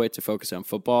before he quit to focus on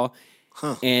football.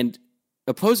 Huh. And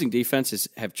opposing defenses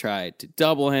have tried to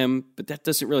double him, but that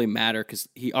doesn't really matter because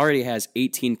he already has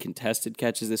 18 contested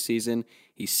catches this season.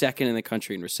 He's second in the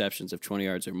country in receptions of 20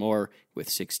 yards or more with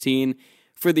 16.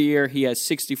 For the year, he has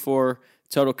 64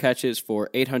 total catches for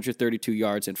 832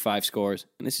 yards and 5 scores,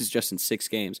 and this is just in 6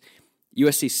 games.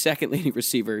 USC's second leading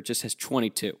receiver just has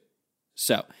 22.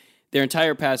 So their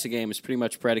entire passing game is pretty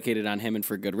much predicated on him, and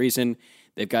for good reason.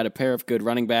 They've got a pair of good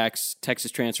running backs.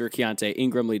 Texas transfer Keontae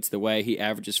Ingram leads the way. He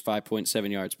averages 5.7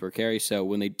 yards per carry, so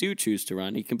when they do choose to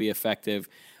run, he can be effective.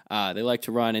 They like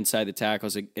to run inside the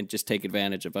tackles and just take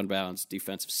advantage of unbalanced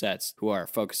defensive sets who are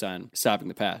focused on stopping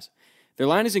the pass. Their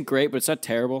line isn't great, but it's not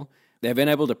terrible. They've been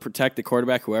able to protect the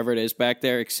quarterback, whoever it is back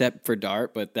there, except for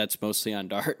Dart, but that's mostly on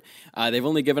Dart. They've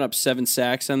only given up 7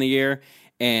 sacks on the year.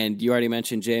 And you already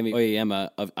mentioned Jamie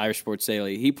Oyeyema of Irish Sports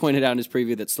Daily. He pointed out in his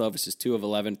preview that Slovis is 2 of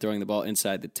 11 throwing the ball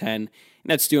inside the 10. And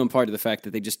that's due in part to the fact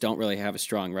that they just don't really have a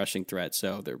strong rushing threat.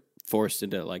 So they're forced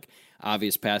into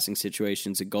obvious passing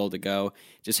situations, a goal to go.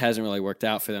 Just hasn't really worked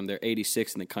out for them. They're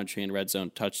 86th in the country in red zone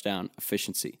touchdown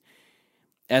efficiency.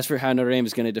 As for how Notre Dame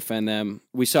is going to defend them,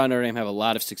 we saw Notre Dame have a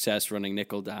lot of success running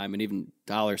nickel, dime, and even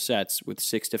dollar sets with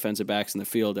 6 defensive backs in the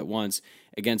field at once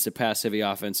against a pass-heavy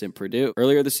offense in Purdue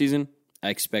earlier this season. I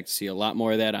expect to see a lot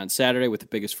more of that on Saturday, with the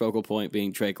biggest focal point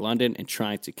being Drake London and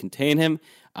trying to contain him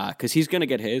because he's going to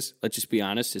get his. Let's just be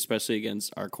honest, especially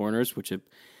against our corners, which have,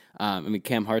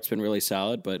 Cam Hart's been really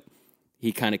solid, but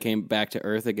he kind of came back to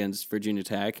earth against Virginia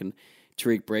Tech, and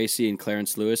Tariq Bracy and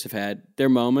Clarence Lewis have had their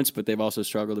moments, but they've also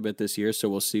struggled a bit this year, so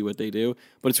we'll see what they do.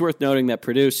 But it's worth noting that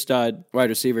Purdue stud wide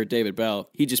receiver David Bell,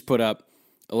 he just put up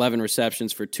 11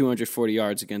 receptions for 240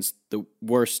 yards against the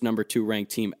worst number 2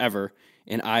 ranked team ever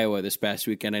in Iowa this past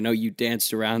weekend. I know you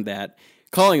danced around that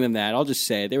calling them that. I'll just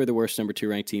say they were the worst number 2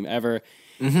 ranked team ever.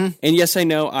 And yes, I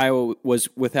know Iowa was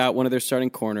without one of their starting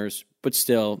corners, but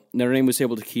still, Notre Dame was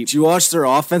able to keep. Did you watch their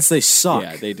offense? They suck.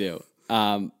 Yeah, they do.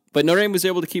 But Notre Dame was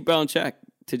able to keep Bell in check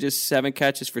to just 7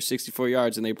 catches for 64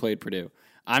 yards, and they played Purdue.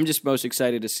 I'm just most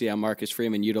excited to see how Marcus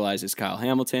Freeman utilizes Kyle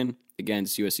Hamilton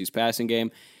against USC's passing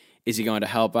game. Is he going to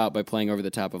help out by playing over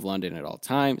the top of London at all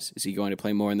times? Is he going to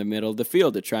play more in the middle of the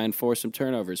field to try and force some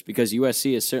turnovers? Because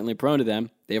USC is certainly prone to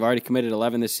them. They've already committed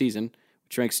 11 this season,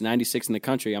 which ranks 96 in the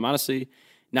country. I'm honestly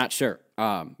not sure.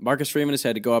 Marcus Freeman has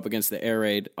had to go up against the air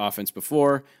raid offense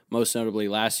before, most notably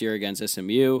last year against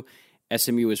SMU.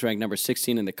 SMU was ranked number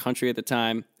 16 in the country at the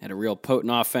time, had a real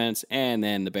potent offense, and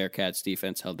then the Bearcats'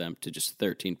 defense held them to just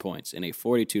 13 points in a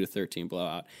 42-13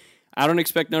 blowout. I don't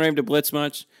expect Notre Dame to blitz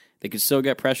much. They could still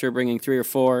get pressure bringing 3 or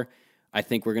 4. I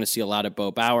think we're going to see a lot of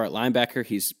Bo Bauer at linebacker.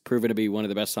 He's proven to be one of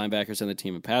the best linebackers on the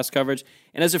team in pass coverage.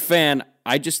 And as a fan,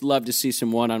 I just love to see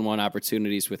some one-on-one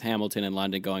opportunities with Hamilton and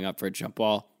London going up for a jump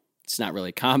ball. It's not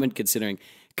really common considering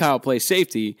Kyle plays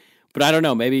safety, but I don't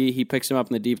know. Maybe he picks him up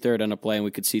in the deep third on a play and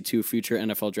we could see 2 future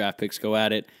NFL draft picks go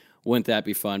at it. Wouldn't that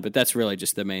be fun? But that's really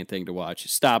just the main thing to watch.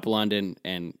 Stop London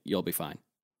and you'll be fine.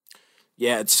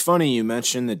 Yeah, it's funny you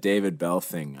mentioned the David Bell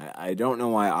thing. I don't know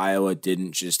why Iowa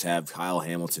didn't just have Kyle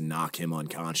Hamilton knock him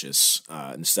unconscious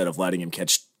instead of letting him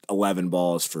catch 11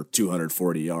 balls for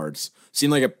 240 yards.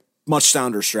 Seemed like a much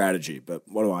sounder strategy, but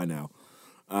what do I know?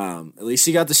 At least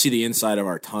he got to see the inside of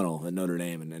our tunnel at Notre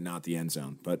Dame and not the end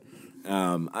zone. But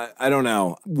I don't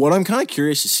know. What I'm kind of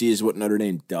curious to see is what Notre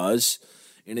Dame does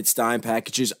in its dime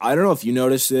packages. I don't know if you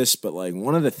noticed this, but like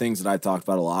one of the things that I talked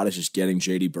about a lot is just getting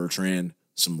J.D. Bertrand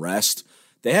some rest.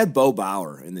 They had Bo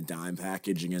Bauer in the dime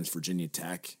package against Virginia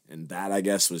Tech, and that, I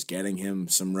guess, was getting him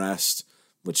some rest,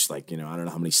 which, like, I don't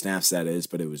know how many snaps that is,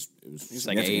 but it was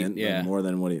significant. Like 8, more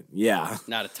than what he, yeah.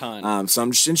 Not a ton. So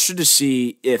I'm just interested to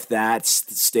see if that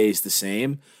stays the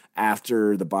same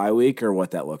after the bye week or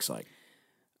what that looks like.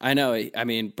 I know. I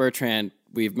mean, Bertrand,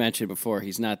 we've mentioned before,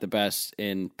 he's not the best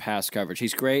in pass coverage.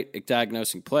 He's great at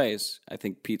diagnosing plays. I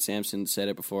think Pete Sampson said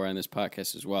it before on this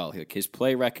podcast as well. His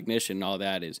play recognition and all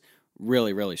that is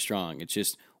really, really strong. It's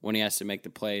just when he has to make the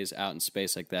plays out in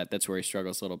space like that, that's where he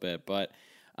struggles a little bit. But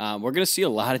we're going to see a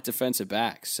lot of defensive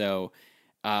backs. So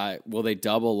will they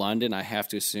double London? I have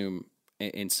to assume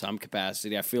in some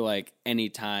capacity. I feel like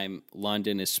anytime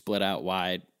London is split out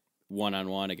wide,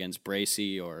 one-on-one against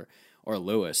Bracey or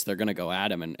Lewis, they're going to go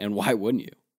at him. And why wouldn't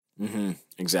you? Mm-hmm.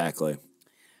 Exactly.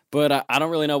 But I don't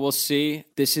really know. We'll see.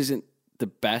 This isn't the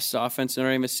best offense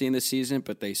Notre Dame has seen this season,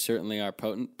 but they certainly are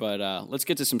potent. But let's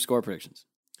get to some score predictions.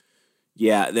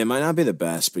 Yeah, they might not be the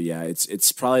best, but yeah,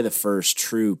 it's probably the first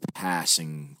true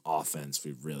passing offense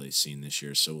we've really seen this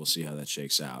year. So we'll see how that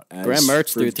shakes out. Graham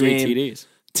Mertz threw 3 TDs.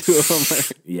 2 of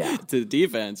them to the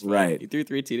defense. Right. He threw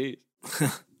 3 TDs.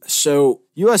 So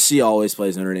USC always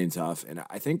plays Notre Dame tough, and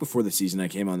I think before the season I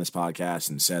came on this podcast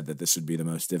and said that this would be the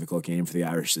most difficult game for the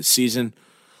Irish this season.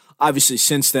 Obviously,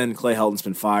 since then, Clay Helton's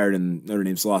been fired and Notre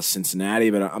Dame's lost to Cincinnati,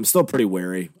 but I'm still pretty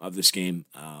wary of this game.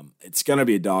 It's going to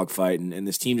be a dogfight, and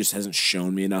this team just hasn't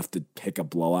shown me enough to pick a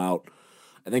blowout.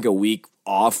 I think a week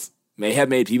off may have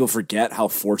made people forget how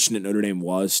fortunate Notre Dame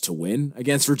was to win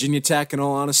against Virginia Tech, in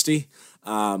all honesty.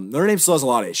 Notre Dame still has a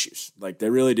lot of issues. Like, they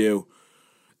really do.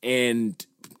 And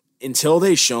until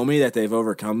they show me that they've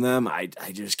overcome them, I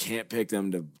just can't pick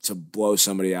them to blow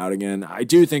somebody out again. I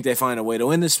do think they find a way to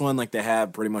win this one like they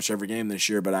have pretty much every game this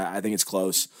year, but I think it's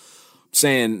close. I'm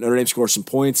saying Notre Dame scores some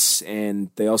points, and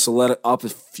they also let it up a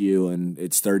few, and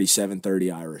it's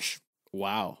 37-30 Irish.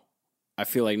 Wow. I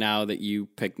feel like now that you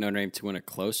picked Notre Dame to win a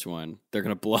close one, they're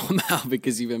going to blow them out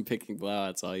because you've been picking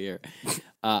blowouts all year.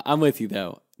 I'm with you,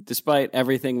 though. Despite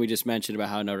everything we just mentioned about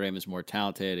how Notre Dame is more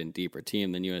talented and deeper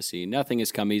team than USC, nothing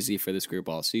has come easy for this group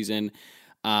all season.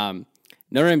 Notre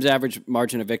Dame's average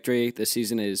margin of victory this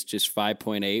season is just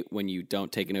 5.8 when you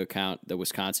don't take into account the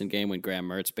Wisconsin game when Graham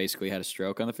Mertz basically had a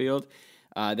stroke on the field.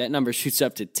 That number shoots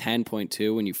up to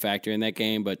 10.2 when you factor in that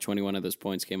game, but 21 of those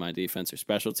points came on defense or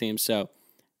special teams. So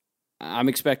I'm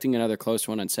expecting another close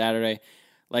one on Saturday.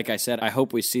 Like I said, I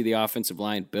hope we see the offensive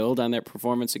line build on their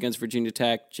performance against Virginia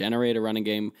Tech, generate a running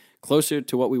game closer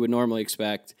to what we would normally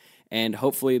expect, and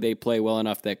hopefully they play well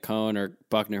enough that Cohn or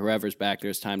Buckner, whoever's back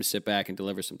there, is time to sit back and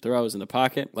deliver some throws in the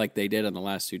pocket like they did on the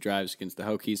last 2 drives against the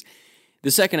Hokies.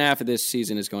 The second half of this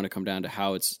season is going to come down to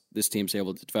how this team's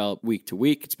able to develop week to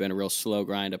week. It's been a real slow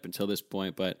grind up until this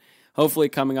point, but hopefully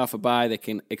coming off a bye, they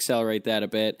can accelerate that a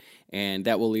bit, and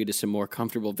that will lead to some more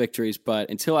comfortable victories. But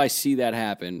until I see that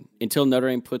happen, until Notre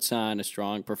Dame puts on a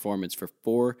strong performance for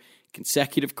 4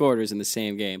 consecutive quarters in the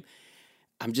same game,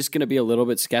 I'm just going to be a little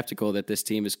bit skeptical that this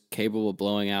team is capable of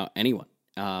blowing out anyone.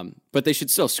 But they should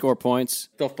still score points.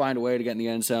 They'll find a way to get in the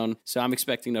end zone. So I'm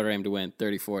expecting Notre Dame to win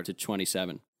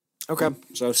 34-27. Okay,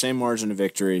 so same margin of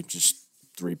victory, just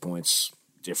 3 points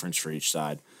difference for each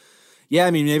side. Yeah,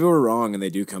 I mean, maybe we're wrong and they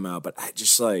do come out, but I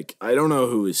don't know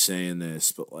who is saying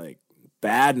this, but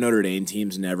bad Notre Dame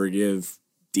teams never give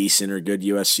decent or good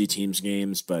USC teams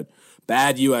games, but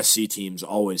bad USC teams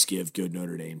always give good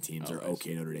Notre Dame teams or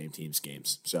okay Notre Dame teams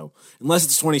games. So unless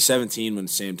it's 2017 when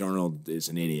Sam Darnold is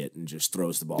an idiot and just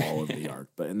throws the ball all over the yard,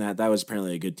 but that was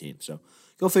apparently a good team. So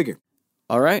go figure.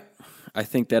 All right. I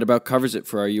think that about covers it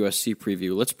for our USC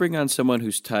preview. Let's bring on someone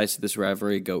whose ties to this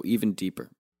rivalry go even deeper.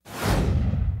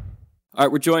 All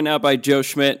right, we're joined now by Joe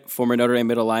Schmidt, former Notre Dame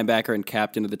middle linebacker and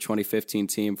captain of the 2015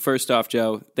 team. First off,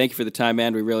 Joe, thank you for the time,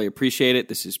 man. We really appreciate it.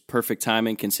 This is perfect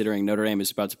timing considering Notre Dame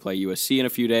is about to play USC in a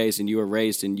few days, and you were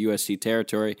raised in USC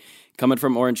territory. Coming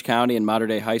from Orange County and Mater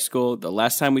Dei High School, the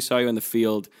last time we saw you in the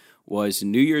field was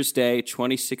New Year's Day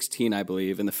 2016, I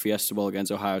believe, in the Fiesta Bowl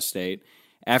against Ohio State.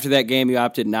 After that game, you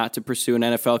opted not to pursue an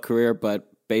NFL career, but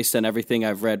based on everything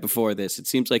I've read before this, it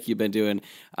seems like you've been doing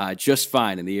just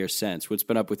fine in the years since. What's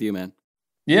been up with you, man?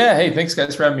 Yeah. Hey, thanks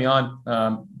guys for having me on.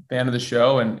 Fan of the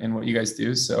show and what you guys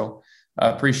do. So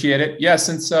appreciate it. Yeah.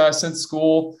 Since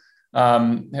school,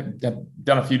 have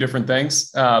done a few different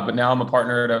things, but now I'm a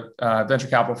partner at a venture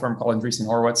capital firm called Andreessen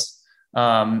Horowitz.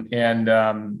 So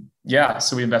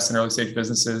we invest in early stage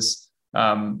businesses.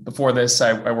 Before this,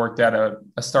 I worked at a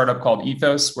startup called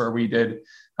Ethos, where we did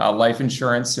life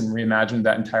insurance and reimagined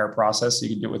that entire process so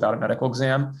you could do it without a medical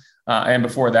exam. And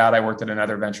before that, I worked at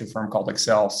another venture firm called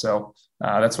Excel. So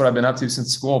that's what I've been up to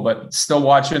since school, but still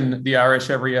watching the Irish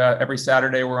every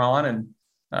Saturday we're on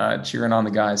and cheering on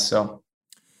the guys. So.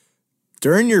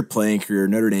 During your playing career,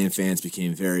 Notre Dame fans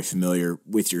became very familiar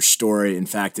with your story. In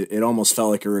fact, it almost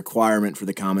felt like a requirement for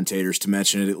the commentators to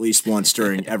mention it at least once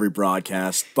during every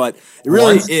broadcast. But it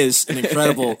really is an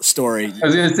incredible story. I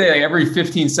was going to say every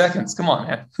 15 seconds. Come on,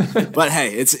 man. But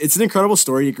hey, it's an incredible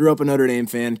story. You grew up a Notre Dame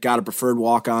fan, got a preferred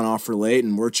walk-on offer late,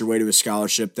 and worked your way to a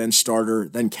scholarship, then starter,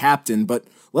 then captain. But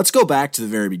let's go back to the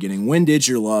very beginning. When did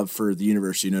your love for the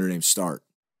University of Notre Dame start?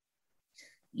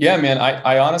 Yeah, man,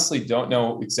 I honestly don't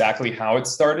know exactly how it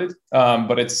started,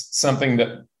 but it's something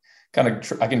that kind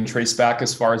of I can trace back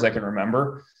as far as I can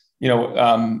remember.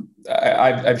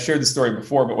 I've shared the story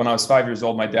before, but when I was 5 years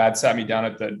old, my dad sat me down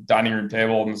at the dining room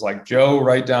table and was like, "Joe,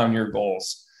 write down your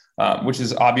goals," which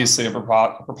is obviously a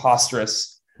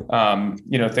preposterous,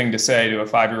 thing to say to a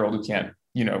 5-year-old who can't,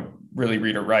 really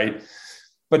read or write.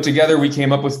 But together we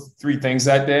came up with 3 things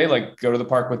that day, like go to the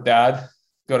park with dad,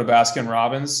 go to Baskin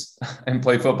Robbins, and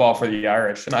play football for the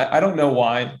Irish. And I don't know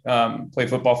why play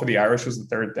football for the Irish was the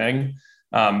third thing.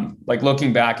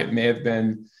 Looking back, it may have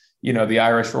been, the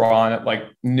Irish were on at like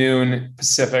noon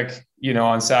Pacific,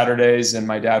 on Saturdays, and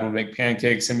my dad would make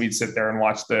pancakes and we'd sit there and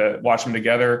watch them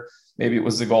together. Maybe it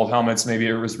was the Gold Helmets, maybe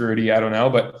it was Rudy, I don't know.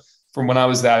 But from when I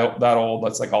was that old,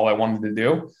 that's like all I wanted to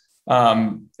do.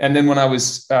 And then when I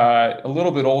was a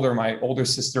little bit older, my older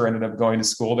sister ended up going to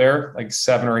school there like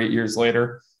 7 or 8 years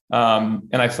later.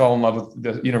 And I fell in love with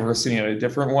the university in a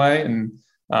different way. And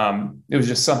it was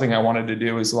just something I wanted to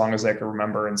do as long as I could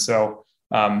remember. And so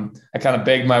I kind of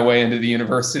begged my way into the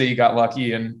university, got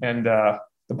lucky, and the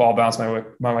ball bounced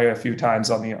my way a few times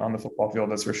on the football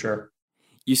field, that's for sure.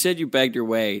 You said you begged your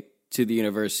way to the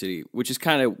university, which is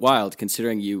kind of wild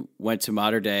considering you went to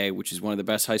Mater Dei, which is one of the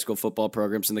best high school football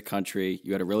programs in the country.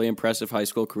 You had a really impressive high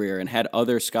school career and had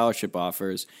other scholarship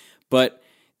offers. But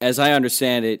as I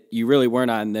understand it, you really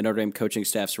weren't on the Notre Dame coaching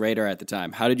staff's radar at the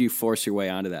time. How did you force your way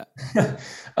onto that?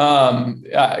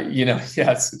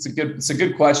 It's a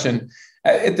good question.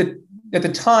 At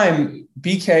the time,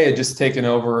 BK had just taken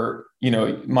over,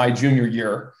 my junior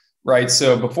year, right?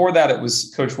 So before that, it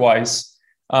was Coach Weiss.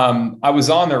 I was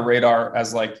on their radar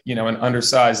as an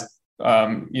undersized,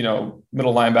 middle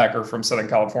linebacker from Southern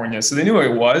California. So they knew who I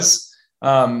was,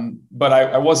 but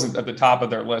I wasn't at the top of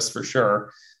their list for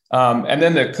sure. And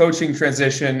then the coaching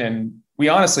transition, and we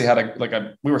honestly had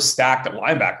we were stacked at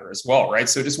linebacker as well, right?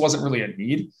 So it just wasn't really a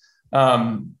need.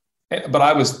 But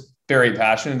I was very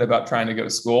passionate about trying to go to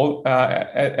school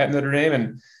at Notre Dame,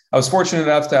 and I was fortunate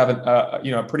enough to have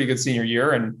a pretty good senior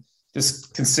year, and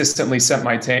just consistently sent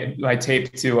my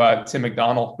tape to Tim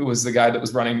McDonald, who was the guy that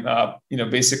was running,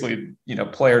 basically,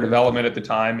 player development at the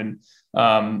time, and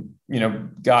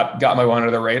got my one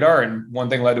under the radar, and one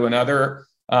thing led to another.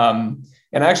 And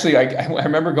actually, I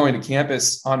remember going to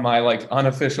campus on my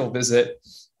unofficial visit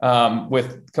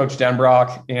with Coach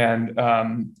Denbrock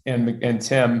and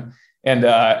Tim, and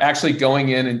actually going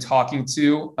in and talking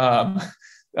to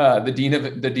the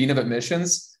dean of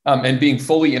admissions. and being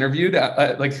fully interviewed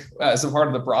like as a part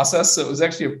of the process. So it was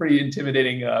actually a pretty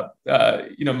intimidating,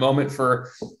 moment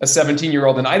for a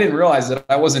 17-year-old. And I didn't realize that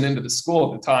I wasn't into the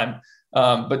school at the time.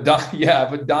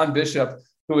 But Don Bishop,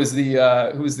 who was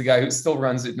the guy who still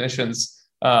runs admissions,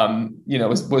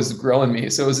 was grilling me.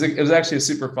 So it was actually a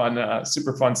super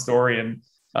fun story. And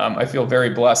I feel very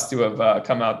blessed to have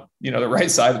come out, the right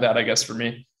side of that, I guess, for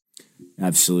me.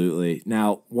 Absolutely.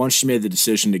 Now, once you made the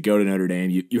decision to go to Notre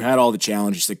Dame, you had all the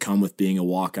challenges that come with being a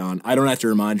walk-on. I don't have to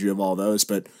remind you of all those,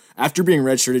 but after being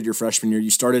redshirted your freshman year, you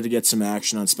started to get some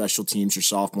action on special teams your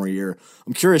sophomore year.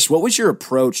 I'm curious, what was your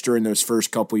approach during those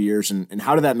first couple of years, and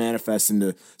how did that manifest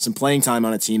into some playing time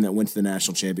on a team that went to the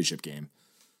national championship game?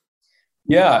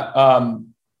 Yeah.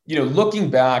 Looking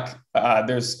back,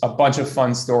 there's a bunch of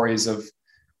fun stories of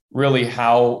really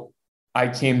how I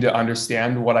came to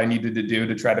understand what I needed to do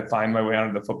to try to find my way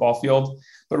onto the football field.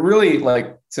 But really,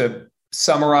 like, to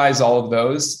summarize all of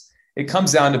those, it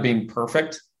comes down to being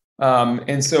perfect.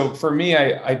 And so for me,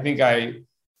 I think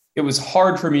it was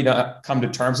hard for me to come to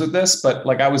terms with this, but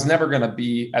like, I was never going to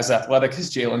be as athletic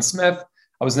as Jalen Smith.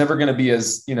 I was never going to be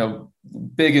as,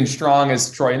 big and strong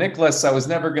as Troy Nicholas. I was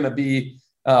never going to be,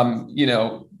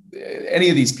 any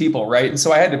of these people. Right. And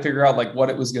so I had to figure out like what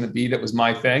it was going to be that was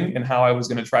my thing and how I was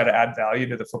going to try to add value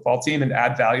to the football team and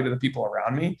add value to the people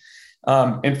around me.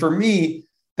 And for me,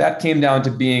 that came down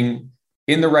to being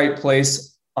in the right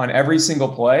place on every single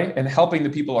play and helping the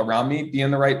people around me be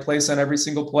in the right place on every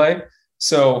single play.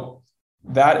 So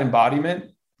that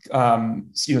embodiment,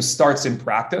 starts in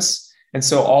practice. And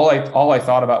so all I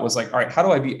thought about was like, all right, how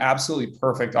do I be absolutely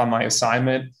perfect on my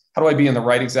assignment? How do I be in the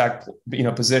right exact,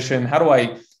 position? How do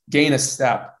I gain a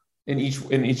step in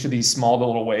each of these small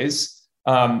little ways?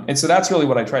 And so that's really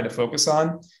what I tried to focus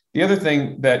on. The other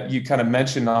thing that you kind of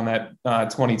mentioned on that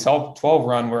 2012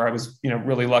 run where I was,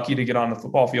 really lucky to get on the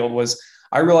football field was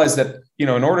I realized that, in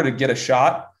order to get a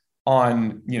shot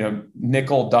on,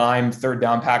 nickel, dime, third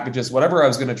down packages, whatever I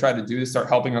was going to try to do to start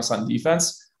helping us on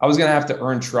defense, I was going to have to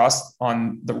earn trust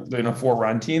on the 4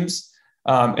 run teams.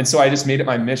 And so I just made it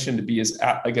my mission to be as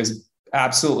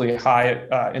absolutely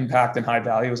high impact and high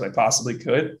value as I possibly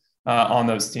could on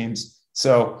those teams.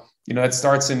 So, that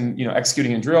starts in,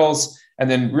 executing in drills and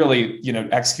then really,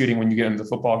 executing when you get into the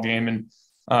football game. And,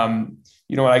 my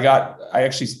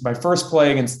first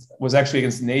play was actually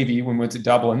against Navy when we went to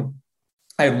Dublin.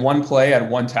 I had one play, I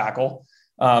had one tackle.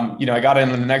 I got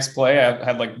in the next play. I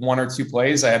had like 1 or 2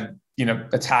 plays. I had,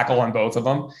 a tackle on both of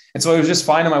them. And so I was just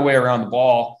finding my way around the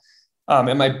ball.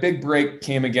 And my big break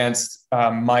came against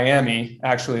Miami,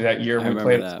 actually, that year. We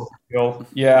played at Field.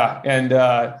 Yeah. And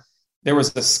there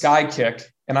was the sky kick,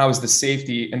 and I was the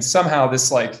safety. And somehow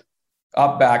this like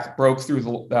up back broke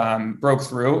through.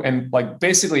 And like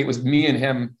basically it was me and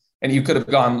him. And you could have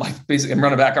gone like basically and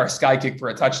run back our sky kick for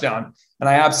a touchdown. And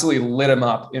I absolutely lit him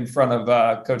up in front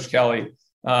of Coach Kelly.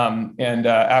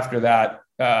 After that,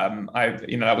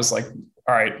 that was like,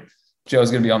 all right,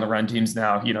 Joe's going to be on the run teams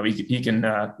now. We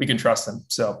can trust him.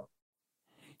 So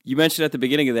you mentioned at the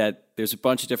beginning of that, there's a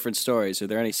bunch of different stories. Are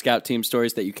there any scout team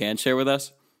stories that you can share with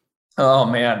us? Oh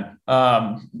man.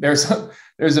 There's a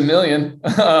million.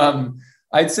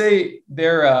 I'd say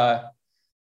there's a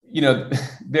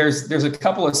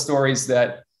couple of stories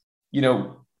that,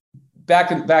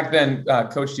 back then,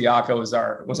 Coach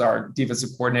Diaco was our defensive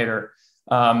coordinator.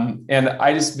 And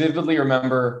I just vividly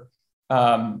remember,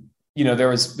 there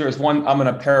was one, I'm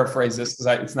going to paraphrase this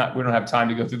because we don't have time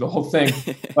to go through the whole thing,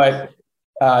 but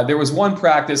there was one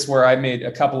practice where I made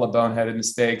a couple of boneheaded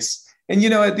mistakes. And,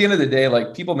 at the end of the day,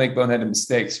 like people make boneheaded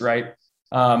mistakes, right?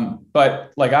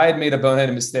 But like I had made a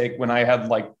boneheaded mistake when I had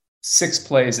like 6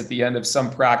 plays at the end of some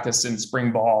practice in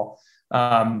spring ball.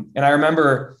 And I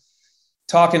remember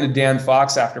talking to Dan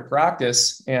Fox after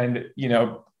practice and,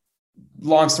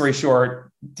 long story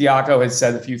short, Diaco had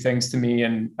said a few things to me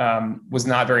and was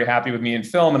not very happy with me in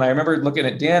film. And I remember looking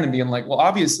at Dan and being like, well,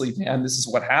 obviously, Dan, this is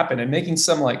what happened, and making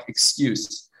some like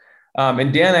excuse.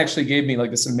 And Dan actually gave me like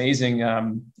this amazing,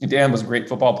 Dan was a great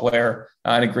football player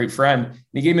and a great friend. And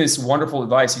he gave me this wonderful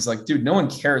advice. He's like, dude, no one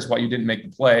cares why you didn't make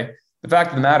the play. The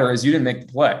fact of the matter is you didn't make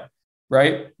the play,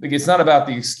 right? Like it's not about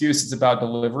the excuse. It's about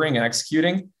delivering and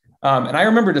executing. And I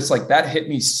remember just like that hit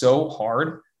me so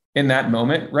hard in that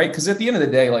moment, right? Because at the end of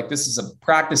the day, like this is a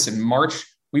practice in March.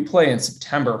 We play in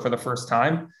September for the first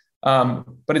time.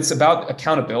 But it's about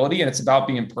accountability and it's about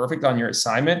being perfect on your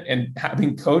assignment and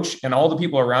having coach and all the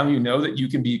people around you know that you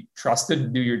can be trusted to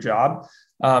do your job.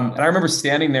 And I remember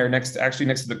standing there next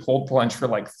to the cold plunge for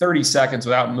like 30 seconds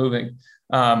without moving.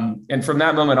 And from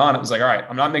that moment on, it was like, all right,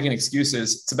 I'm not making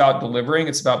excuses. It's about delivering.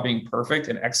 It's about being perfect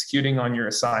and executing on your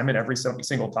assignment every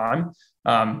single time.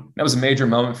 That was a major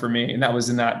moment for me. And that was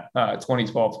in that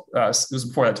 2012, it was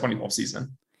before that 2012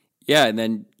 season. Yeah. And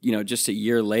then, just a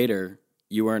year later,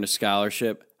 you earned a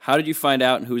scholarship. How did you find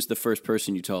out, and who was the first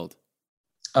person you told?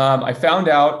 I found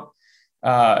out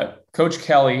Coach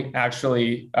Kelly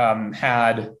actually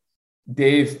had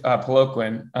Dave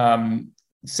Poloquin,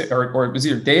 or it was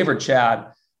either Dave or Chad,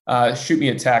 shoot me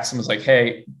a text and was like,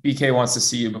 "Hey, BK wants to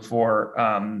see you before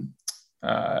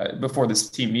this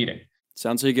team meeting."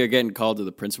 Sounds like you're getting called to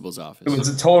the principal's office. It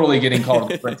was totally getting called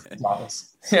to the principal's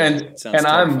office, and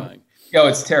terrifying.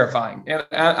 It's terrifying. And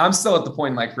I'm still at the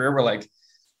point in my career where, like,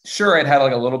 sure, I'd had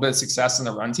like a little bit of success in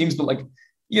the run teams, but like,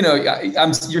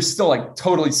 you're still like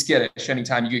totally skittish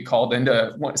anytime you get called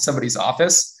into somebody's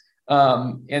office.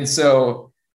 And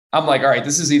so I'm like, all right,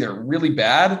 this is either really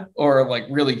bad or like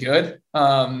really good.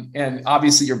 And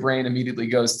obviously your brain immediately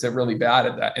goes to really bad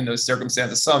at that in those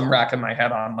circumstances. So I'm racking my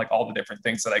head on like all the different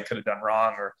things that I could have done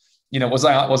wrong, or, was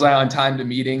I on time to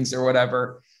meetings or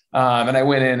whatever? And I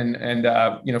went in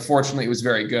and fortunately it was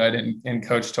very good. And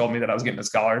coach told me that I was getting a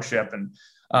scholarship. And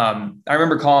I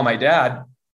remember calling my dad,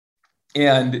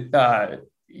 and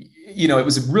it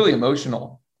was a really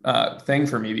emotional thing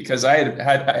for me, because I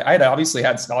had obviously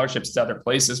had scholarships to other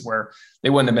places where they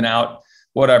wouldn't have been out,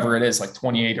 whatever it is, like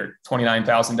 $28,000 or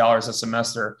 $29,000 a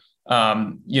semester,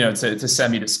 to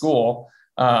send me to school,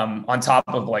 on top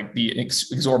of like the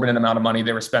exorbitant amount of money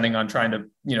they were spending on trying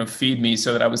to, feed me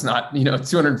so that I was not,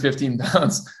 215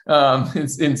 pounds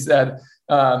instead.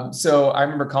 So I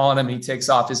remember calling him, and he takes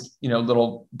off his,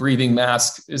 little breathing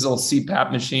mask, his little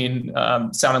CPAP machine,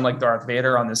 sounding like Darth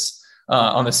Vader on this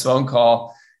phone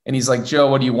call. And he's like, "Joe,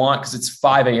 what do you want?" Cause it's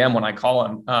 5 a.m. when I call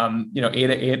him.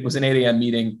 8 was an 8 a.m.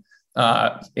 meeting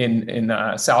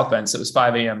in South Bend. So it was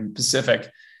 5 a.m.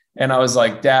 Pacific. And I was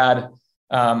like, "Dad,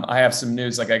 I have some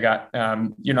news. Like I got,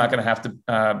 you're not going to have to,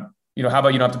 how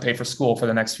about you don't have to pay for school for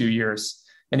the next few years?"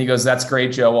 And he goes, "That's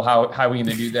great, Joe. Well, how are we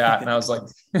going to do that?" And I was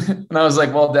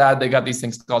like, "Well, Dad, they got these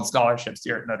things called scholarships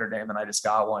here at Notre Dame, and I just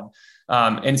got one."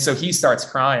 And so he starts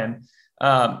crying.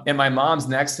 And my mom's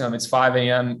next to him. It's 5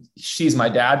 a.m. She's my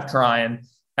dad crying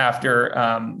after,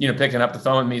 picking up the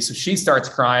phone with me. So she starts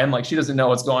crying, like she doesn't know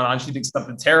what's going on. She thinks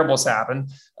something terrible's happened.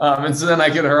 And so then I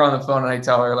get her on the phone and I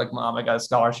tell her, like, "Mom, I got a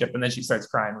scholarship." And then she starts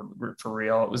crying for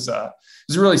real. It was a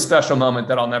really special moment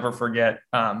that I'll never forget.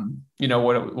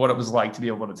 What it was like to be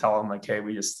able to tell them, like, "Hey,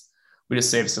 we just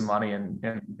saved some money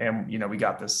and we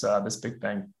got this big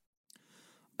thing."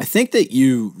 I think that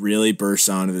you really burst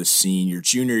onto the scene your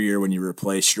junior year when you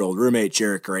replaced your old roommate,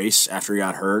 Jarrett Grace, after he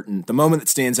got hurt. And the moment that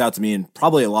stands out to me, and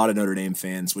probably a lot of Notre Dame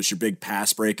fans, was your big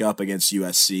pass breakup against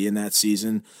USC in that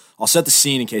season. I'll set the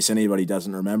scene in case anybody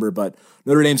doesn't remember, but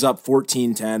Notre Dame's up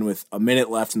 14-10 with a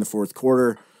minute left in the fourth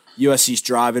quarter. USC's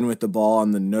driving with the ball on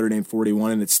the Notre Dame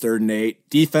 41, and it's 3rd and 8.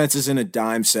 Defense is in a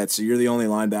dime set, so you're the only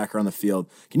linebacker on the field.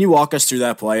 Can you walk us through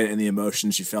that play and the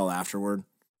emotions you felt afterward?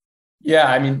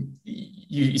 Yeah, I mean,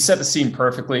 you set the scene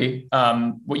perfectly.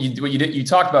 What you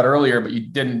talked about earlier, but you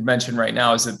didn't mention right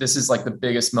now, is that this is like the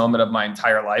biggest moment of my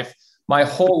entire life. My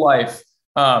whole life,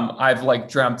 I've like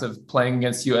dreamt of playing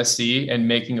against USC and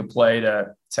making a play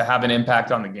to have an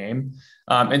impact on the game.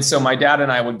 And so my dad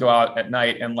and I would go out at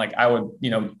night, and like I would,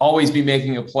 always be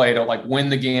making a play to like win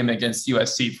the game against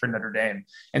USC for Notre Dame.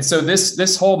 And so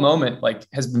this whole moment like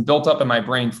has been built up in my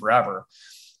brain forever.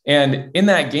 And in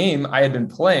that game, I had been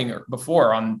playing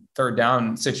before on 3rd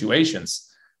down situations.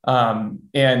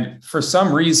 And for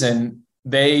some reason,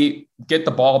 they get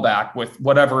the ball back with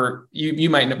whatever,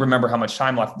 you might remember how much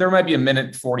time left. There might be a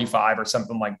minute 45 or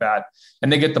something like that.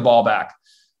 And they get the ball back.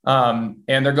 And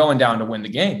they're going down to win the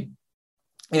game.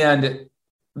 And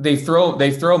they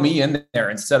throw me in there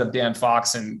instead of Dan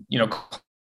Fox and,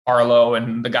 Carlo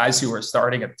and the guys who were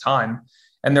starting at the time.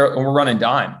 And we're running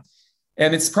dime.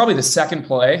 And it's probably the second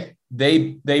play.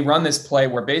 They run this play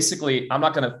where basically, I'm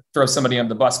not going to throw somebody on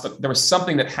the bus, but there was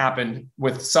something that happened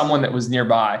with someone that was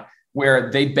nearby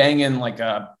where they bang in like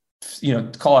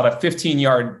call it a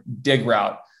 15-yard dig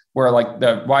route where like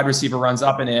the wide receiver runs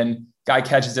up and in, guy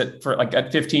catches it for like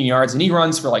at 15 yards, and he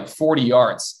runs for like 40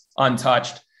 yards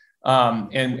untouched.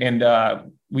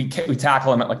 We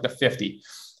tackle him at like the 50.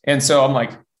 And so I'm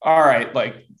like, all right,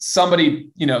 like somebody,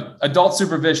 adult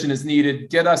supervision is needed.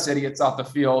 Get us idiots off the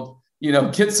field,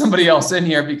 get somebody else in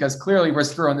here, because clearly we're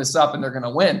screwing this up and they're going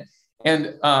to win.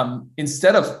 And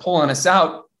instead of pulling us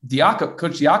out,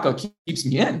 Coach Diaco keeps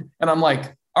me in. And I'm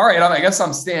like, all right, I guess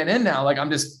I'm staying in now. Like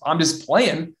I'm just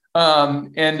playing.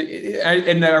 And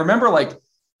I remember like,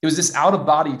 it was this out of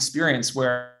body experience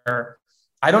where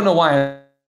I don't know why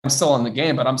I'm still in the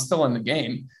game, but I'm still in the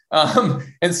game.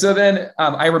 And so then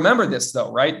I remember this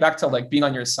though, right? Back to like being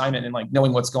on your assignment and like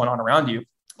knowing what's going on around you.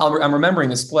 I'm remembering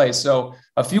this play. So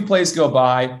a few plays go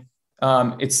by.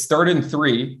 It's 3rd and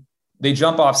 3. They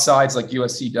jump off sides like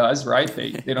USC does, right?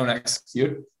 They don't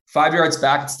execute. 5 yards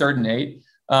back, it's 3rd and 8.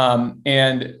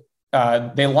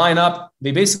 They line up.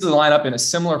 They basically line up in a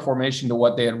similar formation to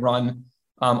what they had run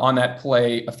on that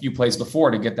play a few plays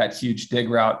before to get that huge dig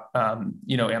route,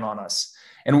 in on us.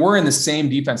 And we're in the same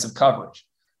defensive coverage,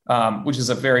 which is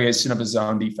a variation of a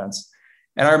zone defense.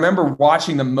 And I remember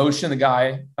watching them motion the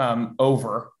guy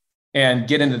over and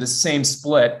get into the same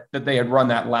split that they had run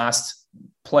that last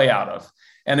play out of.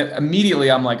 And immediately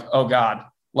I'm like, oh God,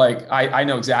 like I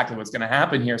know exactly what's going to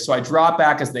happen here. So I drop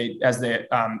back as they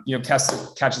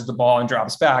catches the ball and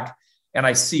drops back, and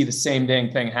I see the same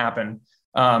dang thing happen.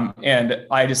 And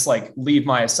I just like leave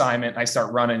my assignment. I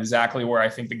start running exactly where I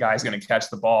think the guy's going to catch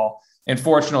the ball. And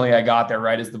fortunately I got there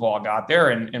right as the ball got there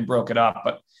and broke it up.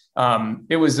 But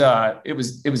it was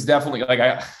definitely like,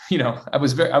 I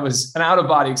was an out of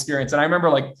body experience. And I remember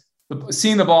like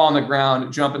seeing the ball on the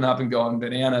ground, jumping up and going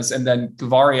bananas. And then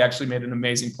Gavari actually made an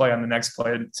amazing play on the next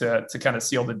play to kind of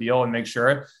seal the deal and make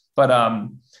sure. But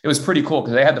it was pretty cool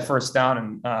because they had the first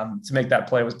down, and to make that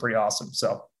play was pretty awesome.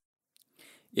 So.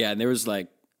 Yeah. And there was like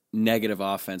negative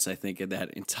offense, I think, in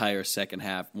that entire second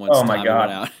half. Once oh my God.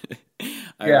 Went out.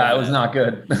 Yeah, it was not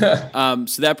good.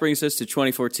 So that brings us to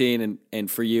 2014. And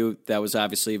for you, that was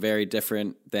obviously very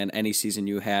different than any season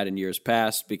you had in years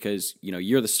past because,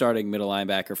 you're the starting middle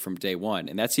linebacker from day one.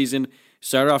 And that season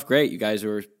started off great. You guys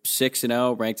were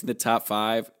 6-0, ranked in the top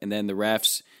 5. And then the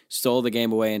refs stole the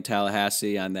game away in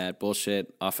Tallahassee on that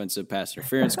bullshit offensive pass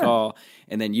interference call.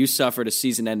 And then you suffered a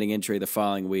season-ending injury the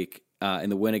following week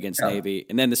in the win against Navy.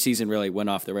 And then the season really went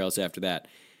off the rails after that.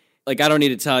 Like, I don't need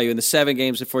to tell you, in the 7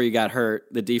 games before you got hurt,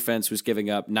 the defense was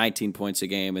giving up 19 points a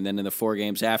game. And then in the 4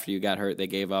 games after you got hurt, they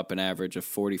gave up an average of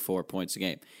 44 points a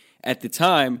game. At the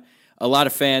time, a lot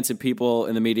of fans and people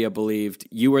in the media believed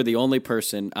you were the only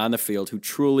person on the field who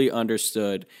truly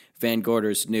understood Van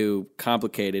Gorder's new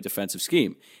complicated defensive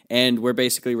scheme. And we're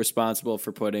basically responsible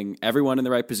for putting everyone in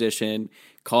the right position,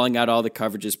 calling out all the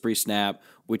coverages pre-snap,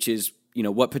 which is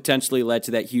what potentially led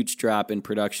to that huge drop in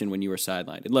production when you were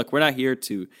sidelined. And look, we're not here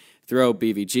to throw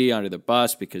BVG under the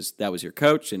bus because that was your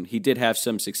coach, and he did have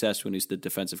some success when he was the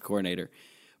defensive coordinator.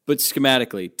 But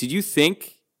schematically, did you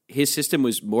think his system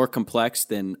was more complex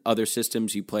than other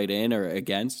systems you played in or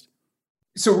against?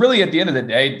 So really, at the end of the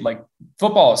day, like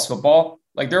football is football.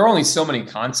 Like there are only so many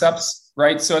concepts,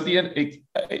 right? So at the end,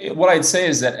 what I'd say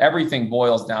is that everything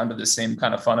boils down to the same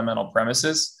kind of fundamental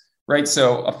premises. Right.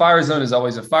 So a fire zone is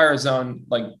always a fire zone.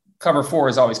 Like cover 4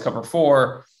 is always cover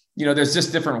 4. There's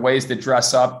just different ways to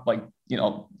dress up, like,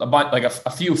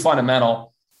 a few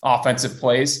fundamental offensive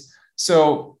plays.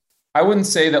 So I wouldn't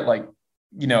say that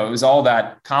it was all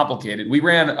that complicated. We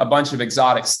ran a bunch of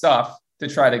exotic stuff to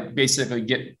try to basically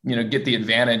get the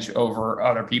advantage over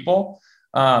other people.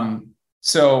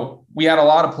 So we had a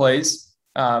lot of plays.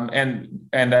 And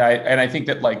I think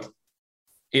that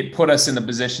it put us in the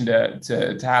position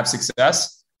to have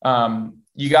success.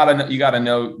 You gotta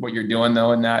know what you're doing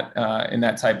though in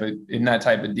that type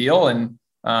of deal, and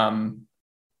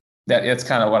that it's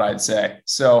kind of what I'd say.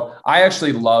 So I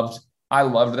actually loved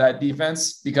that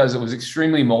defense because it was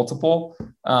extremely multiple,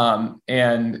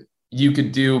 and you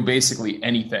could do basically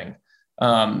anything,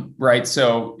 right?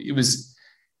 So it was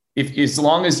as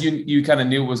long as you kind of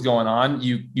knew what was going on,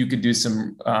 you could do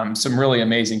some really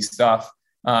amazing stuff.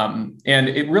 And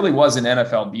it really was an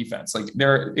NFL defense.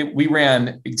 We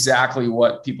ran exactly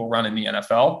what people run in the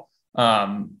NFL.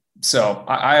 So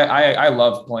I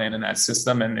love playing in that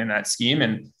system and in that scheme.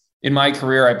 And in my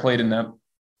career, I played in the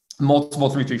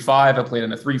multiple 3-3-5. I played in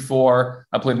the 3-4.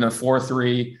 I played in the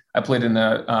 4-3. I played in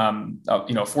the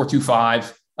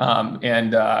 4-2-5.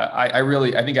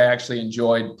 I think I actually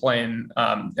enjoyed playing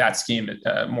that scheme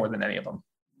more than any of them.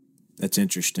 That's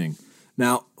interesting.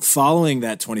 Now, following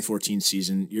that 2014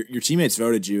 season, your teammates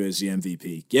voted you as the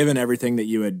MVP. Given everything that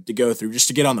you had to go through just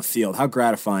to get on the field, how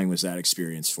gratifying was that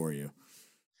experience for you?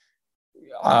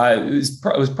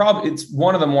 It's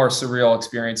one of the more surreal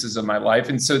experiences of my life,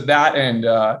 and so that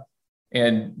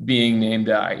and being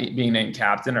named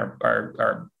captain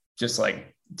are just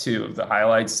like 2 of the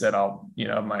highlights that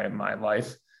my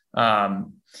life.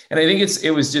 And I think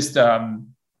it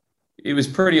was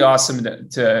pretty awesome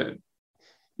to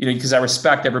because I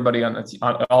respect everybody on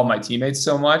all my teammates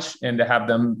so much, and to have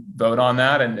them vote on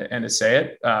that and to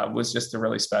say it was just a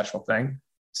really special thing.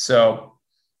 So,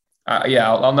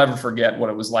 I'll never forget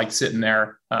what it was like sitting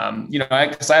there.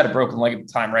 Because I had a broken leg at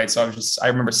the time, right? So I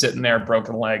remember sitting there,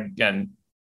 broken leg, and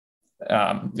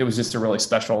it was just a really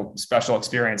special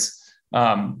experience.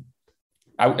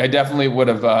 I definitely would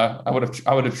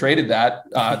have traded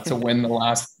that to win the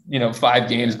last 5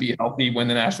 games, be healthy, win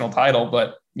the national title,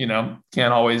 but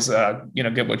can't always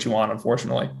get what you want,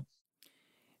 unfortunately.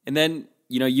 And then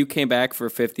you came back for a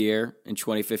 5th year in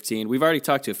 2015. We've already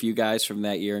talked to a few guys from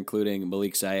that year, including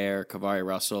Malik Zaire, Kavari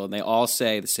Russell, and they all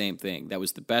say the same thing. That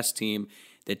was the best team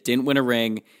that didn't win a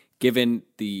ring, given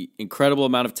the incredible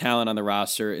amount of talent on the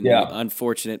roster and the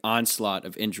unfortunate onslaught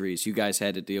of injuries you guys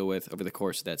had to deal with over the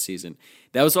course of that season.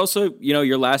 That was also,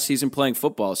 your last season playing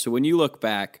football. So when you look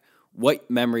back,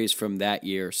 what memories from that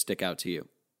year stick out to you?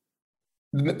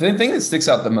 The thing that sticks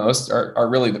out the most are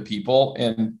really the people.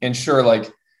 And sure,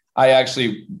 like, I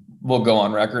actually will go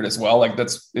on record as well. Like,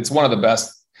 it's one of the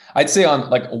best, I'd say, on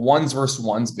like a ones versus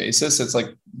ones basis. It's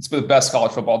the best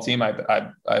college football team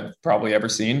I've probably ever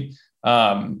seen.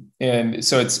 And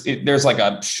so there's like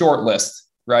a short list,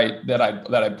 right, that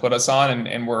I put us on,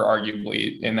 and we're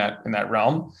arguably in that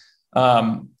realm.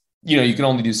 You can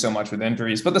only do so much with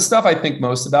injuries, but the stuff I think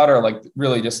most about are like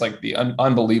really just like the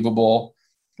unbelievable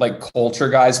like culture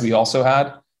guys we also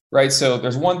had, right? So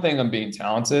there's one thing on being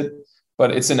talented,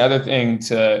 but it's another thing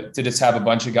to just have a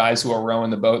bunch of guys who are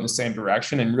rowing the boat in the same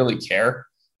direction and really care.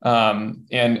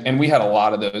 And we had a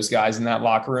lot of those guys in that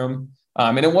locker room.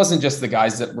 And it wasn't just the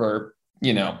guys that were,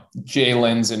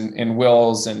 Jalen's and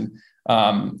Will's and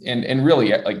really,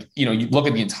 like, you look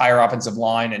at the entire offensive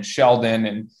line and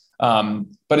Sheldon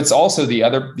but it's also the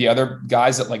other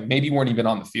guys that like maybe weren't even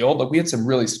on the field. Like, we had some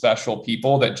really special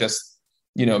people that just,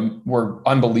 were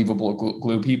unbelievable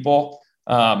glue people.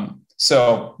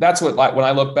 So that's what, when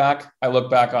I look back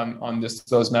on just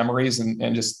those memories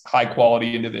and just high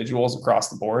quality individuals across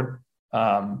the board.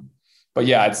 But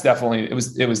yeah, it's definitely, it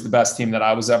was the best team that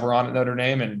I was ever on at Notre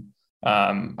Dame. And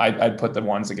I'd put the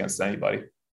ones against anybody.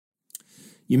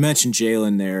 You mentioned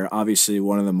Jalen there, obviously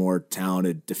one of the more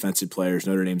talented defensive players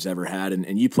Notre Dame's ever had.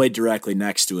 And you played directly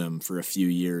next to him for a few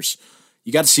years.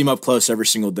 You got to see him up close every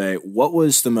single day. What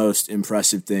was the most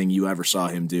impressive thing you ever saw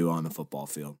him do on the football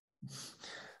field?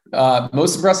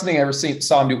 Most impressive thing I ever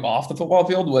saw him do off the football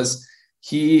field was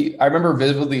I remember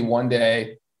vividly one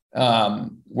day,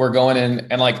 we're going in,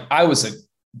 and like, I was a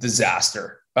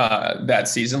disaster that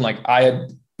season. Like, I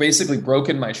had basically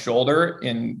broken my shoulder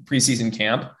in preseason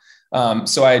camp.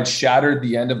 So I had shattered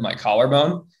the end of my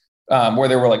collarbone, where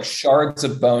there were like shards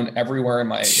of bone everywhere in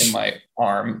my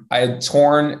arm. I had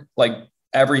torn like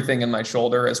everything in my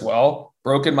shoulder as well,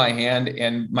 broken my hand,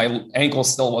 and my ankle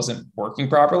still wasn't working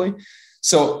properly.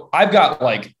 So I've got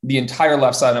like the entire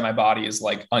left side of my body is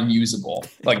like unusable,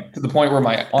 like to the point where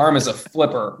my arm is a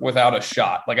flipper without a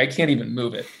shot. Like, I can't even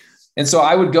move it. And so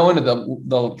I would go into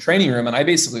the training room, and I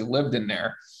basically lived in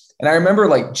there. And I remember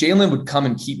like Jalen would come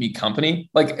and keep me company.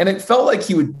 Like, and it felt like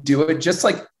he would do it just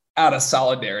like out of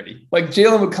solidarity. Like,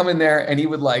 Jalen would come in there and he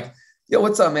would like, yo,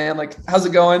 what's up, man? Like, how's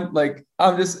it going? Like,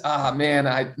 I'm just,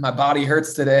 man, my body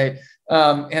hurts today.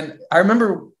 And I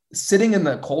remember sitting in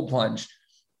the cold plunge.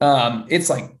 It's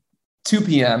like 2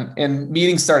 p.m. and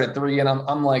meetings start at 3. And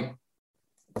I'm like,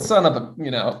 son of a,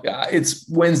 it's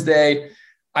Wednesday.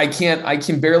 I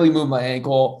can barely move my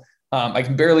ankle. I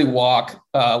can barely walk,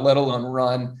 let alone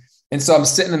run. And so I'm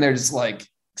sitting in there just like,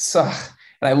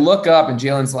 and I look up, and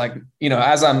Jalen's like,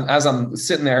 as I'm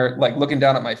sitting there, like looking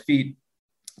down at my feet,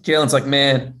 Jalen's like,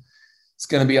 man, it's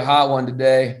going to be a hot one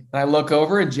today. And I look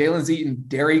over, and Jalen's eating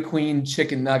Dairy Queen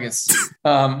chicken nuggets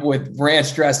with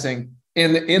ranch dressing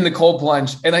in the cold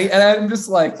plunge. And I'm just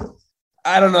like,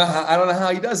 I don't know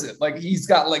how he does it. Like, he's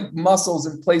got like muscles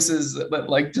in places that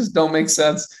like just don't make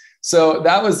sense. So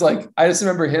that was like, I just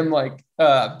remember him like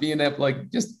being able,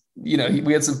 like, just,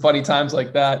 we had some funny times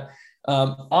like that.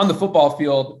 On the football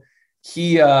field,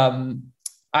 he had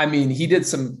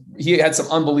some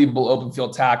unbelievable open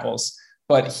field tackles,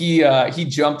 but he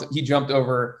jumped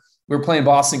over. We were playing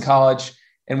Boston College,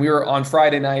 and we were on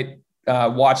Friday night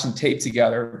watching tape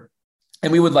together,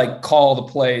 and we would like call the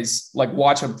plays, like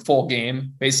watch a full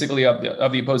game basically of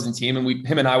the opposing team. And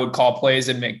him and I would call plays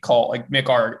and make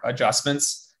our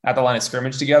adjustments at the line of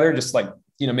scrimmage together, just like,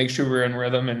 make sure we were in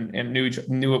rhythm and knew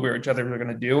what each other were going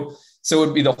to do. So it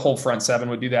would be the whole front seven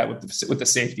would do that with the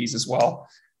safeties as well.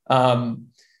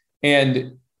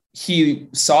 And he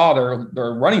saw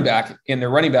their running back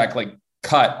like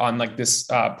cut on like this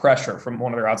pressure from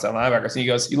one of their outside linebackers. And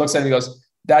he looks at him, he goes,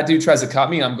 that dude tries to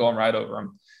cut me, I'm going right over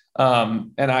him.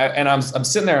 And I'm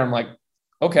sitting there and I'm like,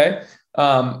 okay.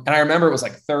 And I remember it was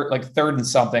like third and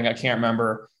something, I can't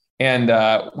remember. And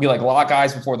we like lock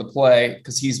eyes before the play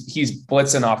because he's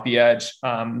blitzing off the edge.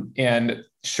 And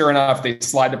sure enough, they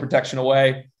slide the protection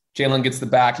away. Jalen gets the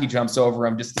back, he jumps over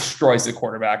him, just destroys the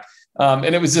quarterback.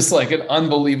 And it was just like an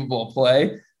unbelievable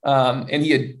play. And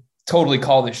he had totally